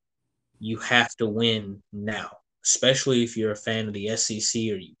 you have to win now, especially if you're a fan of the SEC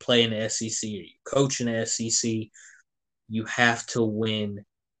or you play in the SEC or you coach in the SEC. You have to win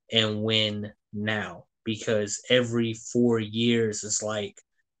and win now because every 4 years is like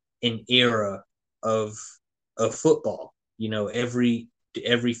an era of football. Every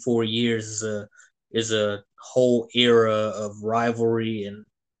 4 years is a whole era of rivalry and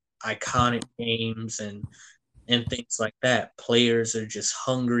iconic games and things like that. Players are just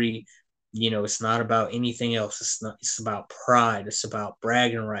hungry. It's not about anything else. It's about pride. It's about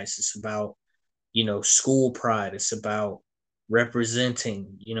bragging rights. It's about, school pride. It's about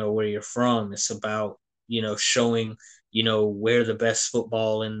representing, where you're from. It's about, showing, where the best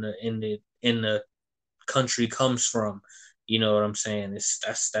football in the country comes from. You know what I'm saying?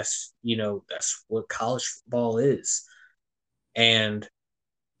 That's what college football is. And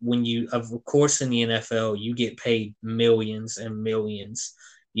when you, of course, in the NFL, you get paid millions and millions,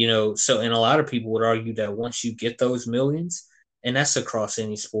 so, and a lot of people would argue that once you get those millions, and that's across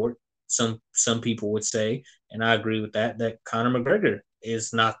any sport, some people would say, and I agree with that Conor McGregor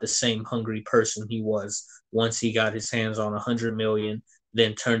is not the same hungry person he was once he got his hands on 100 million,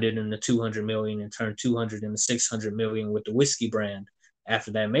 then turned it into 200 million and turned 200 into 600 million with the whiskey brand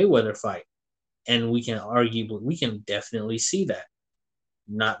after that Mayweather fight. And we can definitely see that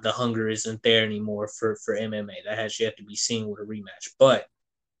not the hunger isn't there anymore for MMA. That has yet to be seen with a rematch. But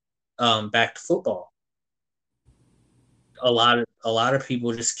back to football, a lot of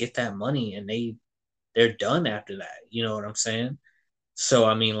people just get that money and they're done after that. You know what I'm saying? So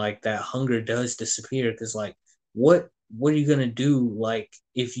I mean, like that hunger does disappear because like what are you gonna do? Like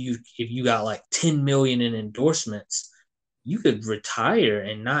if you got like 10 million in endorsements, you could retire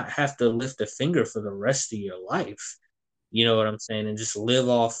and not have to lift a finger for the rest of your life. You know what I'm saying? And just live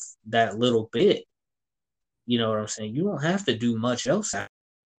off that little bit. You know what I'm saying? You don't have to do much else.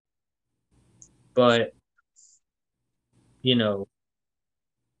 But, you know,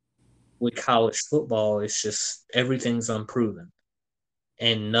 with college football, it's just everything's unproven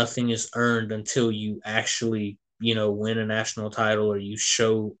and nothing is earned until you actually win a national title or you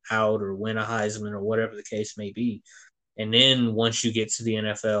show out or win a Heisman or whatever the case may be. And then once you get to the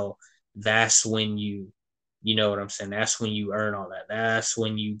NFL, that's when you know what I'm saying? That's when you earn all that. That's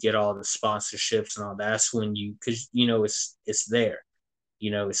when you get all the sponsorships and all. That's when because it's there.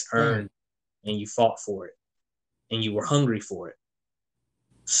 It's earned, and you fought for it, and you were hungry for it.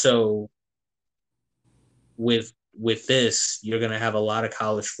 So with this, you're gonna have a lot of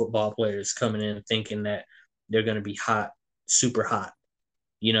college football players coming in thinking that they're gonna be hot, super hot.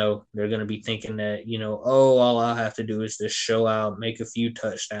 They're going to be thinking that, oh, all I'll have to do is just show out, make a few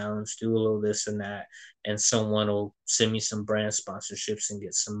touchdowns, do a little this and that, and someone will send me some brand sponsorships and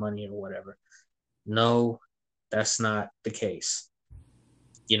get some money or whatever. No, that's not the case.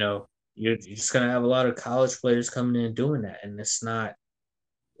 You're just going to have a lot of college players coming in and doing that. And the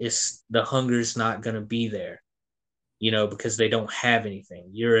hunger's not going to be there, because they don't have anything.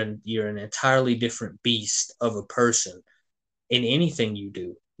 You're an entirely different beast of a person in anything you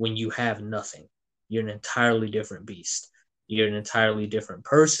do when you have nothing. You're an entirely different beast. You're an entirely different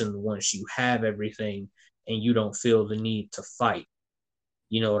person once you have everything and you don't feel the need to fight.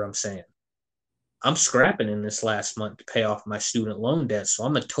 You know what I'm saying? I'm scrapping in this last month to pay off my student loan debt, so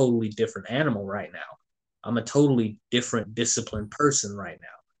I'm a totally different animal right now. I'm a totally different disciplined person right now.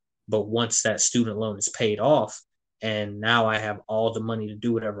 But once that student loan is paid off and now I have all the money to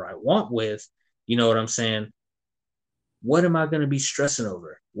do whatever I want with, you know what I'm saying? What am I going to be stressing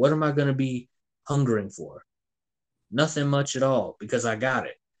over? What am I going to be hungering for? Nothing much at all, because I got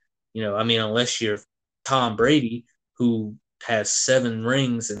it. Unless you're Tom Brady, who has 7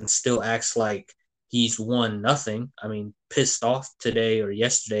 rings and still acts like he's won nothing. Pissed off today or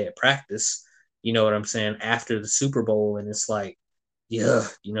yesterday at practice, you know what I'm saying, after the Super Bowl. And it's like, yeah,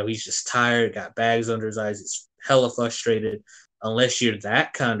 he's just tired, got bags under his eyes. He's hella frustrated. Unless you're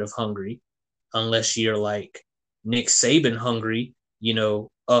that kind of hungry, unless you're like Nick Saban hungry,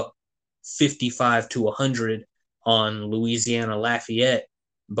 up 55 to 100 on Louisiana Lafayette,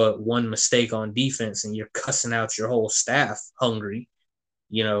 but one mistake on defense and you're cussing out your whole staff hungry.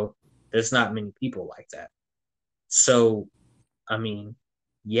 There's not many people like that. So,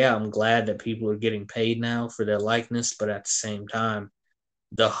 yeah, I'm glad that people are getting paid now for their likeness, but at the same time,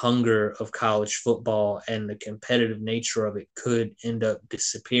 the hunger of college football and the competitive nature of it could end up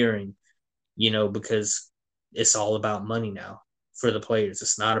disappearing, because it's all about money now for the players.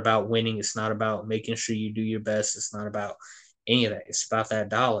 It's not about winning. It's not about making sure you do your best. It's not about any of that. It's about that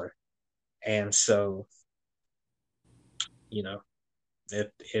dollar. And so,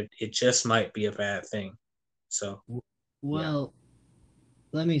 it just might be a bad thing. So, well,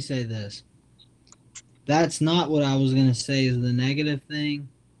 let me say this. That's not what I was going to say is the negative thing,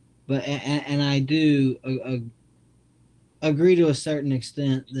 but and I do agree to a certain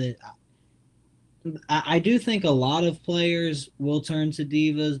extent that I do think a lot of players will turn to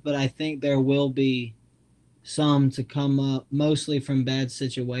divas, but I think there will be some to come up mostly from bad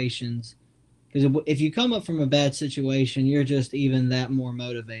situations. Because if you come up from a bad situation, you're just even that more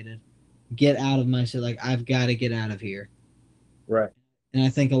motivated. Get out of my shit. Like, I've got to get out of here. Right. And I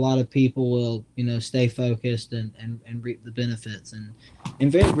think a lot of people will, stay focused and reap the benefits.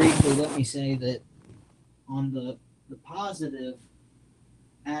 And very briefly, let me say that on the positive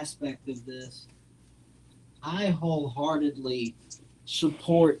aspect of this, I wholeheartedly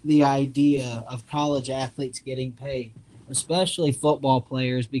support the idea of college athletes getting paid, especially football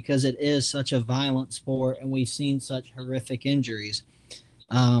players, because it is such a violent sport and we've seen such horrific injuries.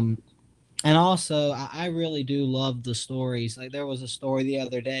 And also, I really do love the stories. Like, there was a story the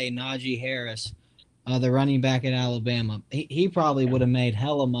other day, Najee Harris, the running back at Alabama. He probably would have made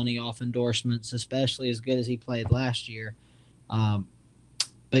hella money off endorsements, especially as good as he played last year.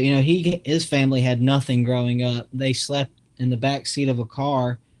 But his family had nothing growing up. They slept in the back seat of a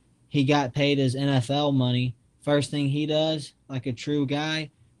car. He got paid his NFL money. First thing he does, like a true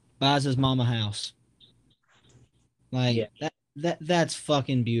guy, buys his mom a house. Like, that's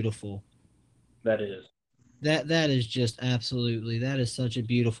fucking beautiful. That is. That is just absolutely, that is such a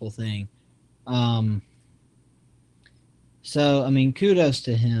beautiful thing. So kudos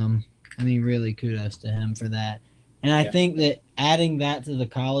to him. Really kudos to him for that. And I think that adding that to the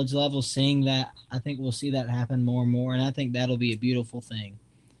college level, seeing that, I think we'll see that happen more and more, and I think that'll be a beautiful thing.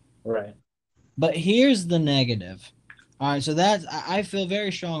 Right. But here's the negative. All right, so I feel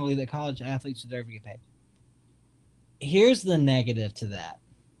very strongly that college athletes deserve to get paid. Here's the negative to that.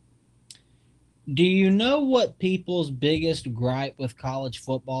 Do you know what people's biggest gripe with college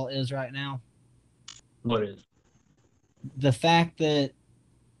football is right now? What is? The fact that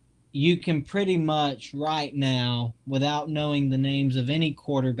you can pretty much right now, without knowing the names of any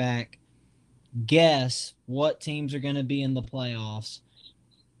quarterback, guess what teams are going to be in the playoffs.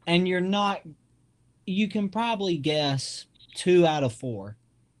 And you can probably guess 2 out of 4.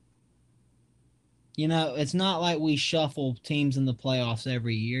 It's not like we shuffle teams in the playoffs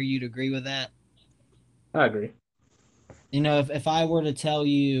every year. You'd agree with that? I agree. If I were to tell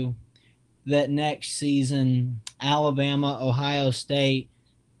you that next season Alabama, Ohio State,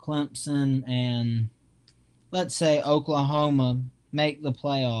 Clemson, and let's say Oklahoma make the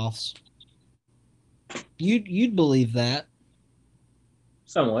playoffs, you'd believe that.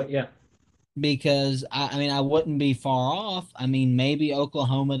 Somewhat, yeah. Because I wouldn't be far off. Maybe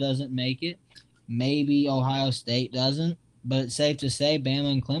Oklahoma doesn't make it, maybe Ohio State doesn't, but it's safe to say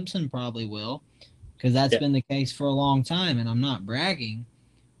Bama and Clemson probably will, because that's been the case for a long time, and I'm not bragging.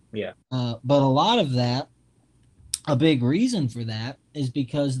 Yeah. But a lot of that, a big reason for that, is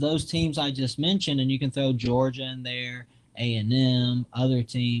because those teams I just mentioned, and you can throw Georgia in there, A&M, other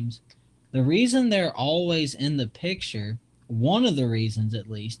teams. The reason they're always in the picture, one of the reasons at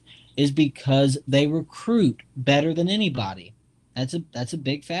least, is because they recruit better than anybody. That's a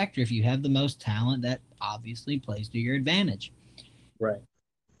big factor. If you have the most talent, that obviously plays to your advantage. Right.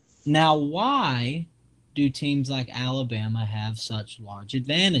 Now, why do teams like Alabama have such large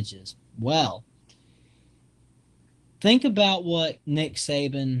advantages? Well, think about what Nick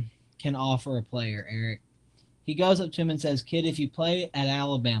Saban can offer a player, Eric. He goes up to him and says, kid, if you play at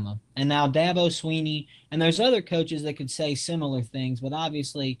Alabama, and now Dabo Swinney, and there's other coaches that could say similar things, but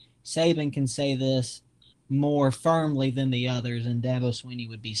obviously Saban can say this more firmly than the others, and Dabo Swinney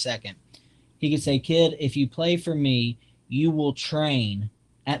would be second. He could say, kid, if you play for me, you will train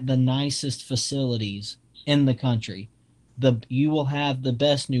at the nicest facilities in the country. You will have the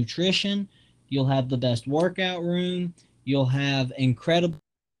best nutrition. You'll have the best workout room. You'll have incredible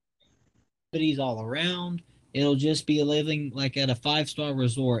activities all around. It'll just be living like at a 5-star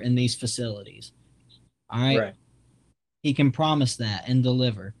resort in these facilities. All right. Right. He can promise that and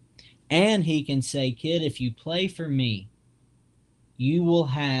deliver. And he can say, kid, if you play for me, you will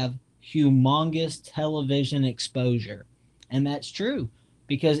have humongous television exposure. And that's true,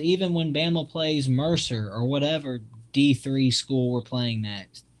 because even when Bama plays Mercer or whatever D3 school we're playing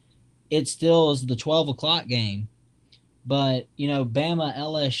next, it still is the 12 o'clock game. But, Bama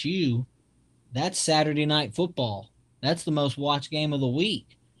LSU, that's Saturday night football. That's the most watched game of the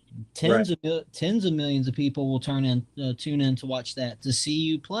week. Tens of millions of people will tune in to watch that, to see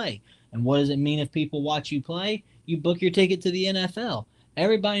you play. And what does it mean if people watch you play? You book your ticket to the NFL.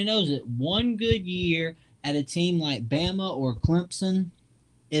 Everybody knows it. One good year at a team like Bama or Clemson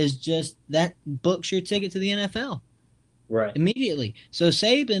is just that books your ticket to the NFL. Right. Immediately. So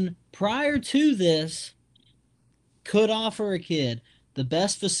Saban, prior to this, could offer a kid the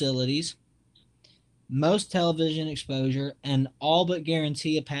best facilities, most television exposure, and all but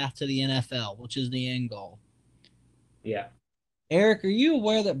guarantee a path to the NFL, which is the end goal. Yeah. Eric, are you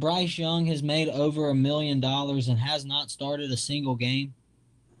aware that Bryce Young has made over $1 million and has not started a single game?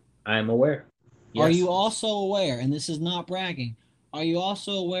 I am aware. Yes. Are you also aware, and this is not bragging, are you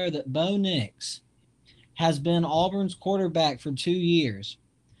also aware that Bo Nix has been Auburn's quarterback for 2 years?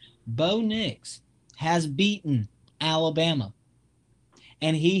 Bo Nix has beaten Alabama,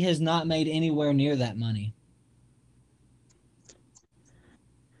 and he has not made anywhere near that money.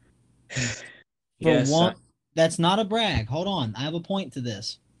 That's not a brag. Hold on. I have a point to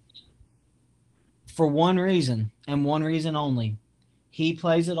this. For one reason, and one reason only. He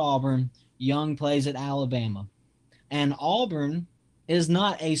plays at Auburn. Young plays at Alabama. And Auburn is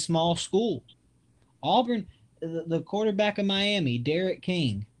not a small school. Auburn, the quarterback of Miami, Derek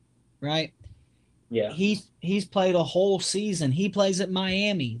King, right? Yeah. He's played a whole season. He plays at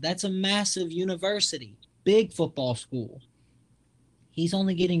Miami. That's a massive university. Big football school. He's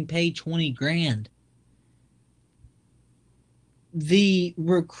only getting paid $20,000. The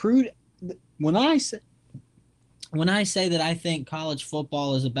recruit, when I say that I think college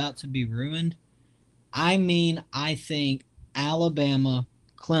football is about to be ruined, I mean I think Alabama,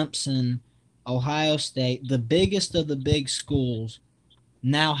 Clemson, Ohio State, the biggest of the big schools,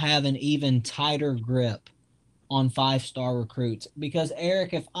 now have an even tighter grip on 5-star recruits. Because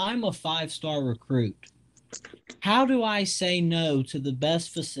Eric, if I'm a 5-star recruit, how do I say no to the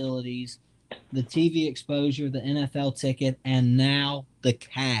best facilities, the TV exposure, the NFL ticket, and now the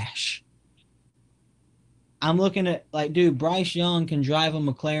cash? I'm looking at, dude, Bryce Young can drive a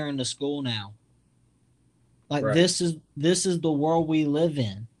McLaren to school now. Right. This is the world we live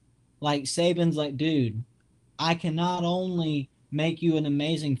in. Saban's dude, I can not only make you an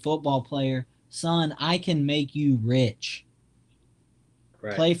amazing football player, son, I can make you rich.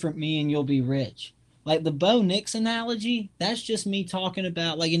 Right. Play for me and you'll be rich. Like the Bo Nix analogy, that's just me talking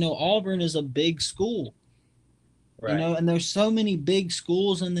about, like, Auburn is a big school, Right. and there's so many big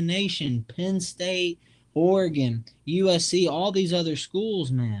schools in the nation, Penn State, Oregon, USC, all these other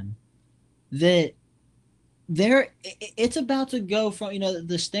schools, man, that it's about to go from,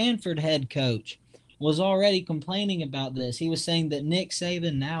 the Stanford head coach was already complaining about this. He was saying that Nick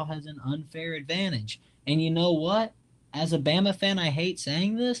Saban now has an unfair advantage. And you know what? As a Bama fan, I hate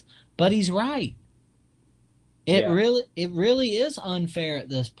saying this, but he's right. Yeah. It really is unfair at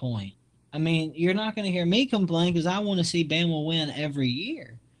this point. I mean, you're not going to hear me complain because I want to see Bama win every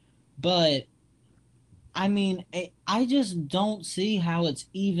year. But I mean, I just don't see how it's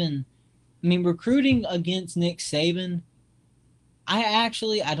even. I mean, recruiting against Nick Saban, I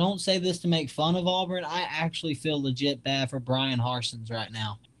don't say this to make fun of Auburn. I actually feel legit bad for Brian Harsons right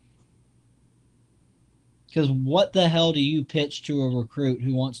now. Because what the hell do you pitch to a recruit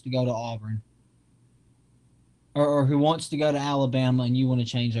who wants to go to Auburn? Or who wants to go to Alabama and you want to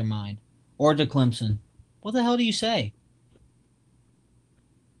change their mind? Or to Clemson? What the hell do you say?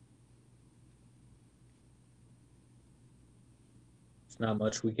 It's not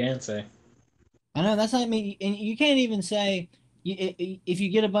much we can say. I know that's not me. And you can't even say if you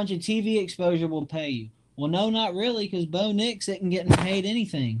get a bunch of TV exposure, we'll pay you. Well, no, not really, because Bo Nix isn't getting paid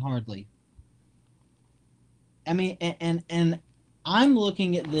anything hardly. I mean, and I'm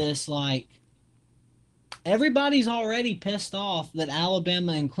looking at this like everybody's already pissed off that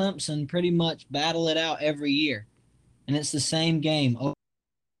Alabama and Clemson pretty much battle it out every year, and it's the same game. Oh,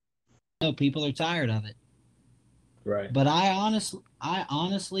 no, people are tired of it. Right. But I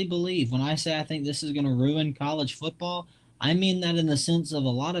honestly believe when I say I think this is going to ruin college football, I mean that in the sense of a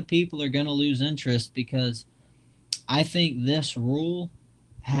lot of people are going to lose interest because I think this rule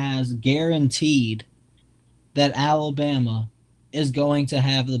has guaranteed that Alabama is going to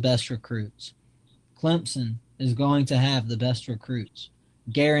have the best recruits. Clemson is going to have the best recruits.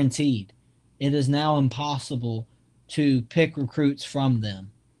 Guaranteed. It is now impossible to pick recruits from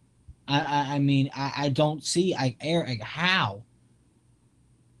them. I mean, I don't see Eric how.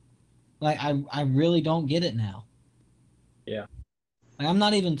 Like I really don't get it now. Yeah. Like I'm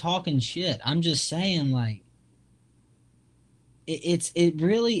not even talking shit. I'm just saying like it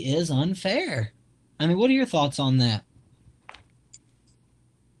really is unfair. I mean, what are your thoughts on that?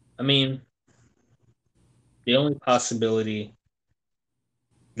 I mean, the only possibility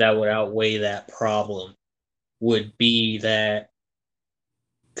that would outweigh that problem would be that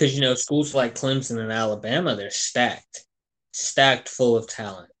because schools like Clemson and Alabama, they're stacked full of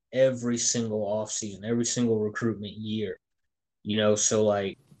talent every single offseason, every single recruitment year. So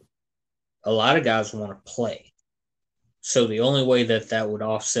like a lot of guys want to play. So the only way that that would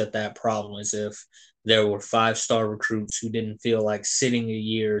offset that problem is if there were 5-star recruits who didn't feel like sitting a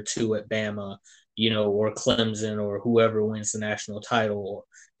year or two at Bama, or Clemson or whoever wins the national title, or,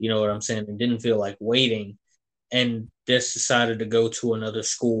 you know what I'm saying, and didn't feel like waiting and just decided to go to another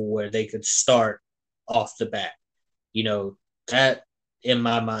school where they could start off the bat. That in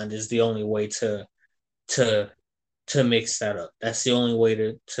my mind is the only way to to mix that up. That's the only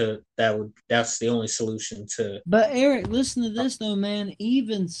way that's the only solution to. But Eric, listen to this though, man.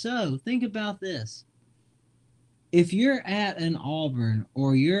 Even so, think about this. If you're at an Auburn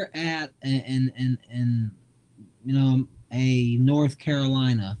or you're at in a North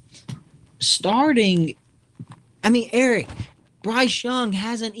Carolina, starting, I mean, Eric, Bryce Young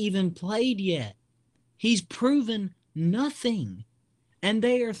hasn't even played yet. He's proven nothing, and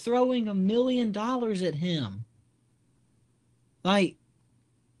they are throwing $1 million at him. Like,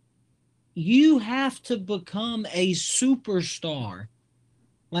 you have to become a superstar.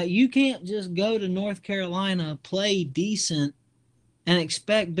 Like, you can't just go to North Carolina, play decent, and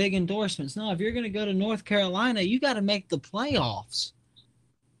expect big endorsements. No, if you're going to go to North Carolina, you got to make the playoffs.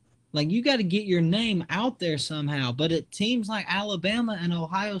 Like, you got to get your name out there somehow. But it teams like Alabama and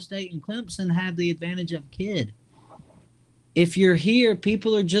Ohio State and Clemson have the advantage of kid. If you're here,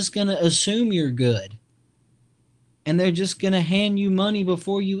 people are just going to assume you're good. And they're just going to hand you money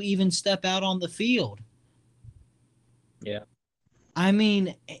before you even step out on the field. Yeah. I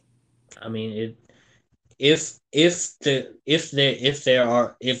mean, it if there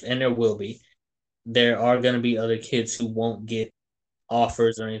are and there will be, there are going to be other kids who won't get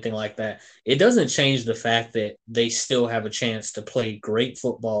offers or anything like that. It doesn't change the fact that they still have a chance to play great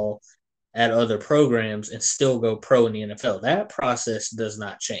football at other programs and still go pro in the NFL. That process does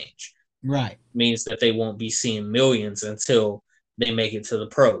not change. right. Means that they won't be seeing millions until they make it to the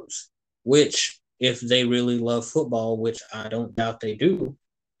pros, which if they really love football, which I don't doubt they do,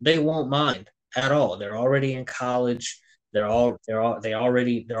 they won't mind at all. They're already in college. They're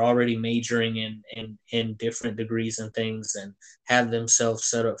already majoring in different degrees and things, and have themselves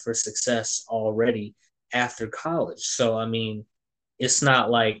set up for success already after college. So I mean, it's not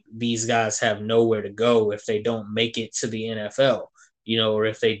like these guys have nowhere to go if they don't make it to the NFL, or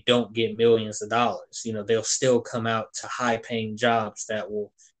if they don't get millions of dollars. They'll still come out to high paying jobs that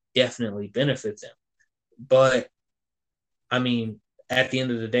will definitely benefit them. But I mean, at the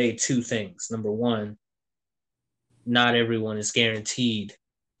end of the day, two things. Number one, not everyone is guaranteed,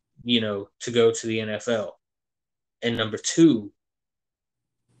 to go to the NFL. And number two,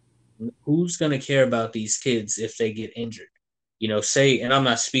 who's going to care about these kids if they get injured? Say, and I'm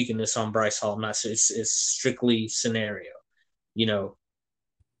not speaking this on Bryce Hall. I'm not. It's strictly scenario.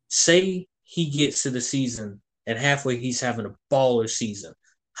 Say he gets to the season and halfway he's having a baller season,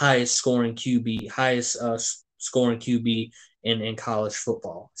 highest scoring QB in college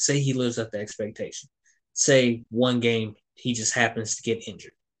football. Say he lives up to expectation. Say one game he just happens to get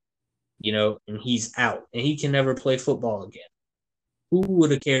injured, and he's out and he can never play football again. Who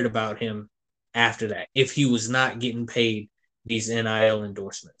would have cared about him after that if he was not getting paid these NIL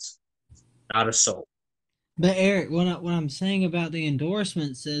endorsements? Not a soul. But Eric, what I'm saying about the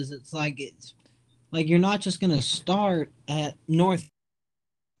endorsements is it's like you're not just going to start at North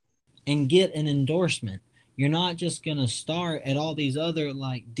and get an endorsement. You're not just going to start at all these other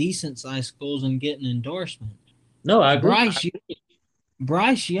like decent sized schools and get an endorsement. No, I agree.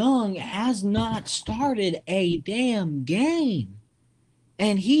 Bryce Young has not started a damn game.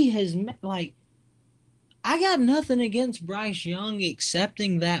 And he has, like, I got nothing against Bryce Young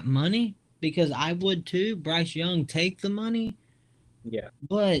accepting that money, because I would too. Bryce Young, take the money. Yeah.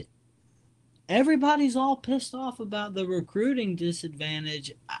 But everybody's all pissed off about the recruiting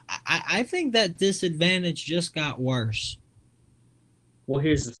disadvantage. I think that disadvantage just got worse. Well,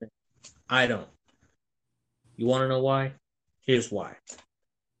 here's the thing. I don't. You want to know why? Here's why.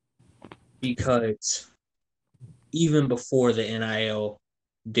 Because even before the NIL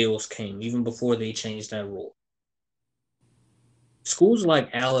deals came, even before they changed that rule, schools like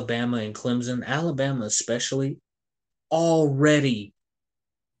Alabama and Clemson, Alabama especially, already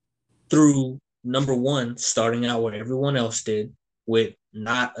through number one, starting out where everyone else did, with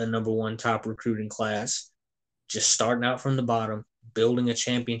not a number one top recruiting class, just starting out from the bottom, building a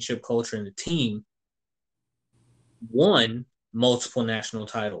championship culture in the team, won multiple national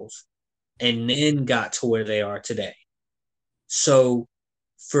titles, and then got to where they are today. So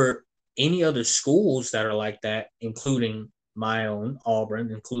for any other schools that are like that, including my own,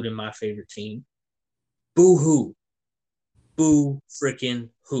 Auburn, including my favorite team, boo-hoo. Boo freaking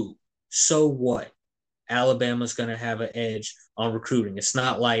hoo. So what? Alabama's going to have an edge on recruiting. It's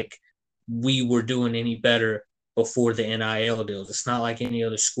not like we were doing any better before the NIL deals. It's not like any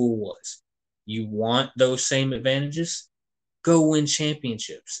other school was. You want those same advantages? Go win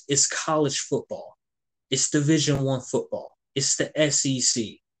championships. It's college football. It's Division I football. It's the SEC.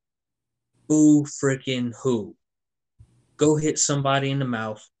 Boo freaking who. Go hit somebody in the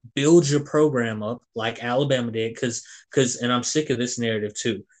mouth. Build your program up like Alabama did, and I'm sick of this narrative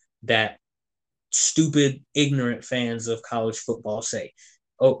too, that stupid, ignorant fans of college football say,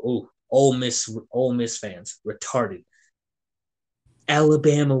 Ole Miss fans, retarded.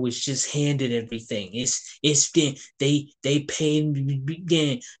 Alabama was just handed everything. They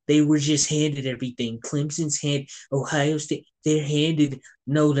paid. They were just handed everything. Clemson's hand, Ohio State, they're handed.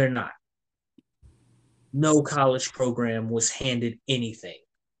 No, they're not. No college program was handed anything.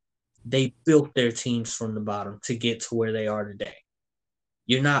 They built their teams from the bottom to get to where they are today.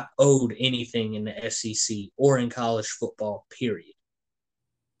 You're not owed anything in the SEC or in college football, period.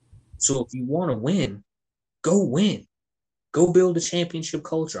 So if you want to win, go win. Go build a championship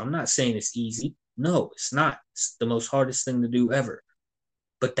culture. I'm not saying it's easy. No, it's not. It's the most hardest thing to do ever.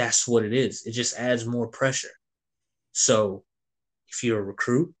 But that's what it is. It just adds more pressure. So if you're a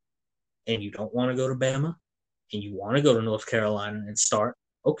recruit and you don't want to go to Bama and you want to go to North Carolina and start,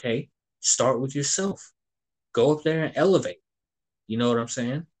 okay, start with yourself. Go up there and elevate. You know what I'm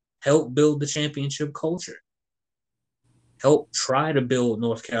saying? Help build the championship culture. Help try to build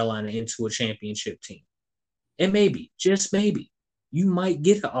North Carolina into a championship team. And maybe, just maybe, you might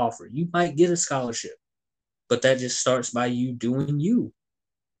get an offer. You might get a scholarship. But that just starts by you doing you.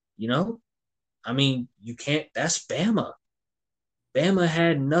 You know? I mean, you can't, that's Bama. Bama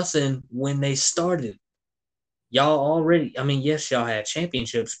had nothing when they started. Y'all already, I mean, yes, y'all had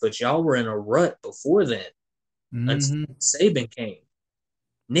championships, but y'all were in a rut before then. Until Saban came.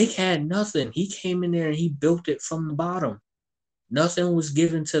 Nick had nothing. He came in there and he built it from the bottom. Nothing was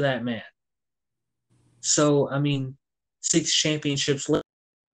given to that man. So, I mean, 6 championships later,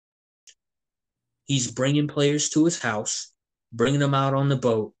 He's bringing players to his house, bringing them out on the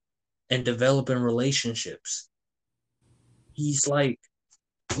boat, and developing relationships. He's like,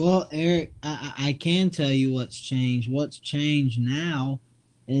 Well, Eric, I can tell you what's changed. What's changed now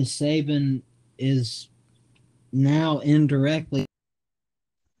is Saban is now indirectly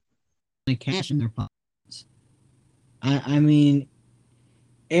cash in their pockets. I mean,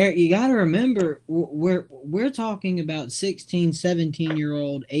 Eric, you got to remember we're talking about 16,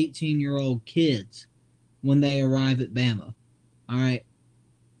 17-year-old, 18-year-old kids when they arrive at Bama. All right.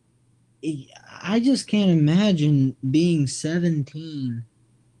 I just can't imagine being 17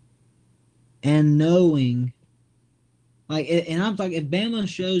 and knowing, like, and I'm talking, if Bama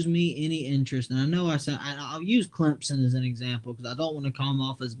shows me any interest, and I know I said I'll use Clemson as an example because I don't want to come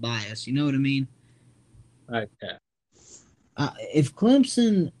off as biased. You know what I mean? okay, If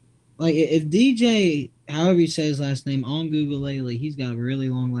Clemson, like, if DJ, however you say his last name, on Google lately, he's got a really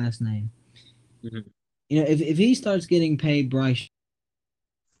long last name. mm-hmm. You know, if he starts getting paid, Bryce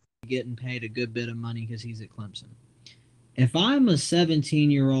getting paid a good bit of money because he's at Clemson. If I'm a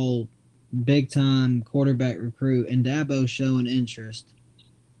 17-year-old big time quarterback recruit and Dabo's showing interest,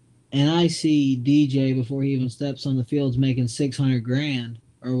 and I see DJ before he even steps on the field making 600 grand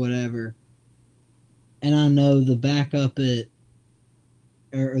or whatever, and I know the backup at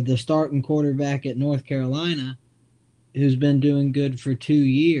or the starting quarterback at North Carolina, who's been doing good for 2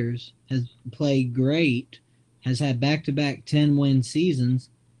 years, has played great, has had back-to-back 10-win seasons,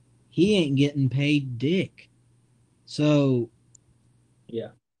 he ain't getting paid dick. So, yeah,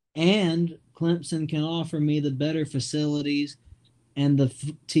 and Clemson can offer me the better facilities and the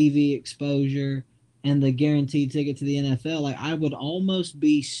TV exposure and the guaranteed ticket to the NFL. Like, I would almost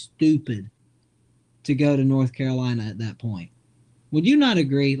be stupid to go to North Carolina at that point. Would you not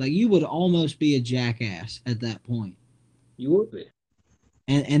agree? Like, you would almost be a jackass at that point. you would be.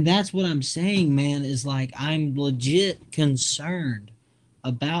 And that's what I'm saying, man, is like I'm legit concerned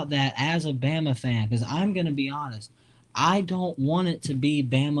about that as a Bama fan, because I'm going to be honest. I don't want it to be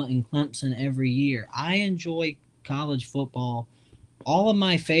Bama and Clemson every year. I enjoy college football. All of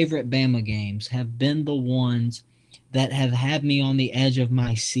my favorite Bama games have been the ones that have had me on the edge of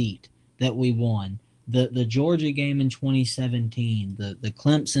my seat that we won. The Georgia game in 2017, the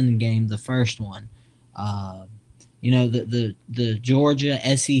Clemson game, the first one. The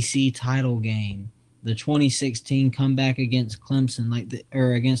Georgia SEC title game, the 2016 comeback against Clemson,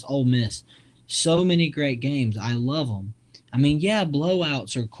 or against Ole Miss. So many great games. I love them. I mean, yeah,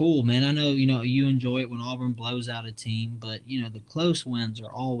 blowouts are cool, man. I know, you enjoy it when Auburn blows out a team, but, the close wins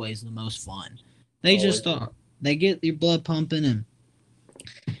are always the most fun. They just are. They get your blood pumping, and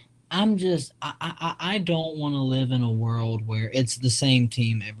I don't want to live in a world where it's the same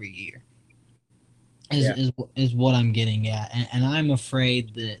team every year. Is what I'm getting at, and I'm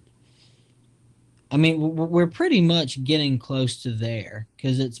afraid that. I mean, we're pretty much getting close to there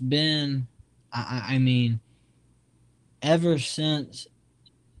because it's been. I mean, ever since.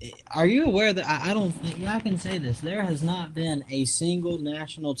 Are you aware that I don't think I can say this? There has not been a single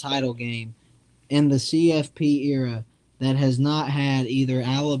national title game in the CFP era that has not had either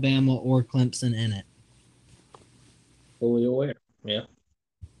Alabama or Clemson in it. Fully aware. Yeah.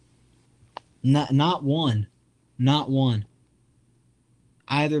 Not one. Not one.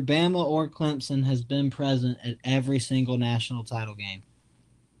 Either Bama or Clemson has been present at every single national title game.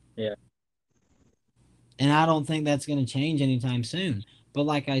 Yeah. And I don't think that's going to change anytime soon. But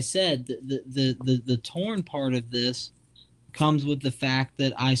like I said, the torn part of this comes with the fact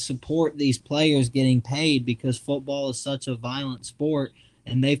that I support these players getting paid because football is such a violent sport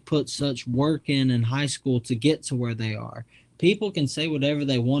and they've put such work in high school to get to where they are. People can say whatever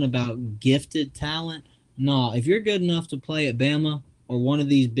they want about gifted talent. No, if you're good enough to play at Bama or one of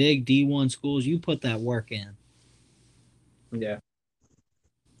these big D1 schools, you put that work in. Yeah.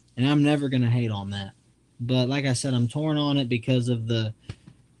 And I'm never going to hate on that. But like I said, I'm torn on it because of the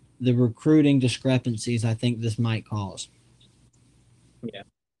recruiting discrepancies I think this might cause. Yeah.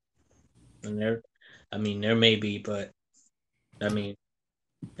 And there may be, but and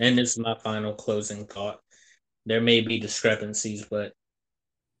this is my final closing thought. There may be discrepancies, but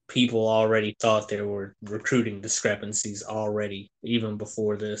people already thought there were recruiting discrepancies already, even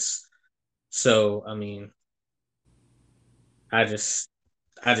before this. So, I just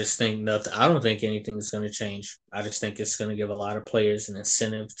think nothing. I don't think anything's going to change. I just think it's going to give a lot of players an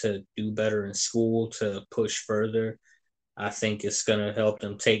incentive to do better in school, to push further. I think it's going to help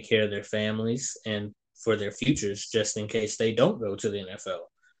them take care of their families and for their futures, just in case they don't go to the NFL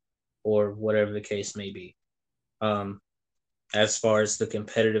or whatever the case may be. As far as the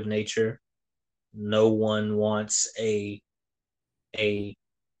competitive nature, no one wants a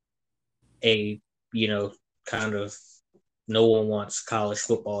kind of no one wants college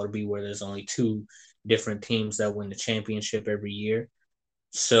football to be where there's only two different teams that win the championship every year.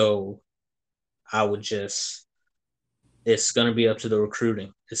 So I would just, it's going to be up to the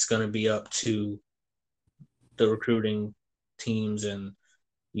recruiting. It's going to be up to the recruiting teams and,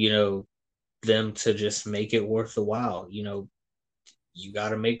 them to just make it worth the while. You got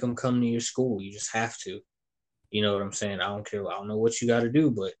to make them come to your school. You just have to. You know what I'm saying? I don't care. I don't know what you got to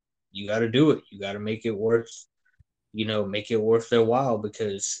do, but you got to do it. You got to make it worth, make it worth their while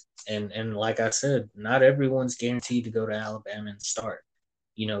because, and like I said, not everyone's guaranteed to go to Alabama and start.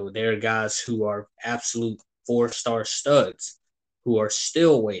 There are guys who are absolute 4-star studs who are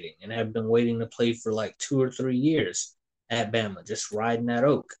still waiting and have been waiting to play for like 2 or 3 years at Bama, just riding that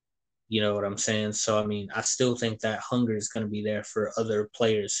oak. You know what I'm saying? So, I mean, I still think that hunger is going to be there for other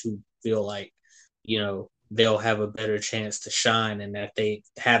players who feel like, they'll have a better chance to shine and that they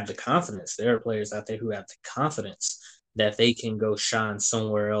have the confidence. There are players out there who have the confidence that they can go shine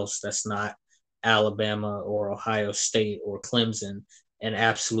somewhere else that's not Alabama or Ohio State or Clemson and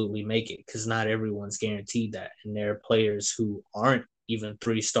absolutely make it because not everyone's guaranteed that. And there are players who aren't even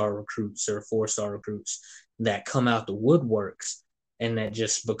 3-star recruits or 4-star recruits that come out the woodworks and that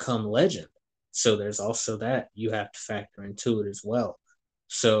just become legend. So there's also that you have to factor into it as well.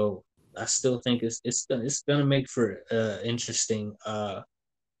 So I still think it's gonna make for interesting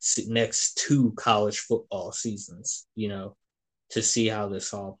next 2 college football seasons. To see how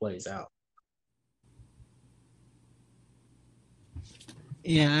this all plays out.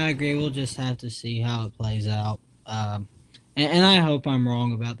 Yeah, I agree. We'll just have to see how it plays out. And I hope I'm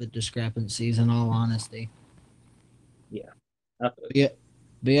wrong about the discrepancies, in all honesty. Yeah. But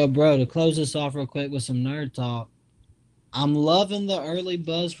bro, to close this off real quick with some nerd talk, I'm loving the early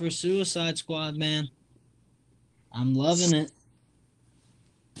buzz for Suicide Squad, man. I'm loving it.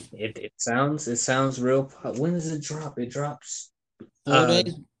 It sounds real. When does it drop? It drops 4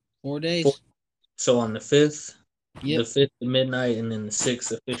 days. 4 days. So on the 5th, Yep. the 5th at midnight, and then the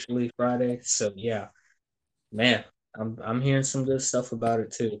 6th officially Friday. So yeah, man, I'm hearing some good stuff about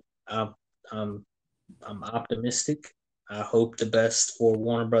it too. I'm I'm optimistic. I hope the best for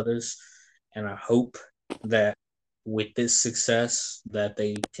Warner Brothers, and I hope that with this success that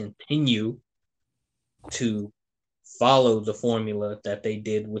they continue to follow the formula that they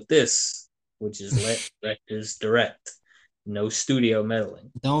did with this, which is let directors direct, no studio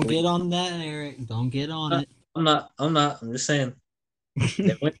meddling. Don't get on that, Eric. Don't get on it. I'm not. I'm just saying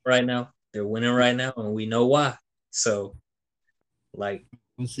they're winning right now. They're winning right now, and we know why. So, like,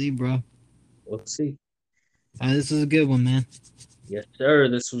 we'll see, bro. We'll see. This is a good one, man. Yes, sir.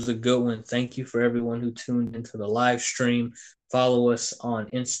 This was a good one. Thank you for everyone who tuned into the live stream. Follow us on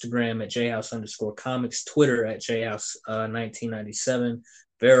Instagram at Jayhouse_comics, Twitter at Jayhouse1997,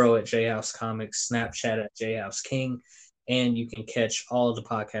 Vero at Jayhouse Comics, Snapchat at Jayhouse King, and you can catch all of the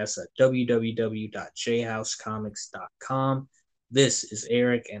podcasts at www.jayhousecomics.com. This is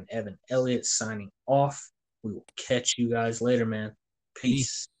Eric and Evan Elliott signing off. We will catch you guys later, man.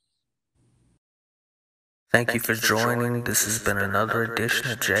 Peace. Thank you for joining. This has been another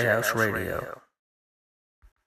edition of Jayhouse Radio.